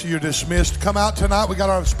bless you. You're dismissed. Come out tonight. We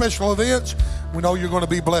got our special events. We know you're going to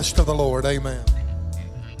be blessed to the Lord. Amen.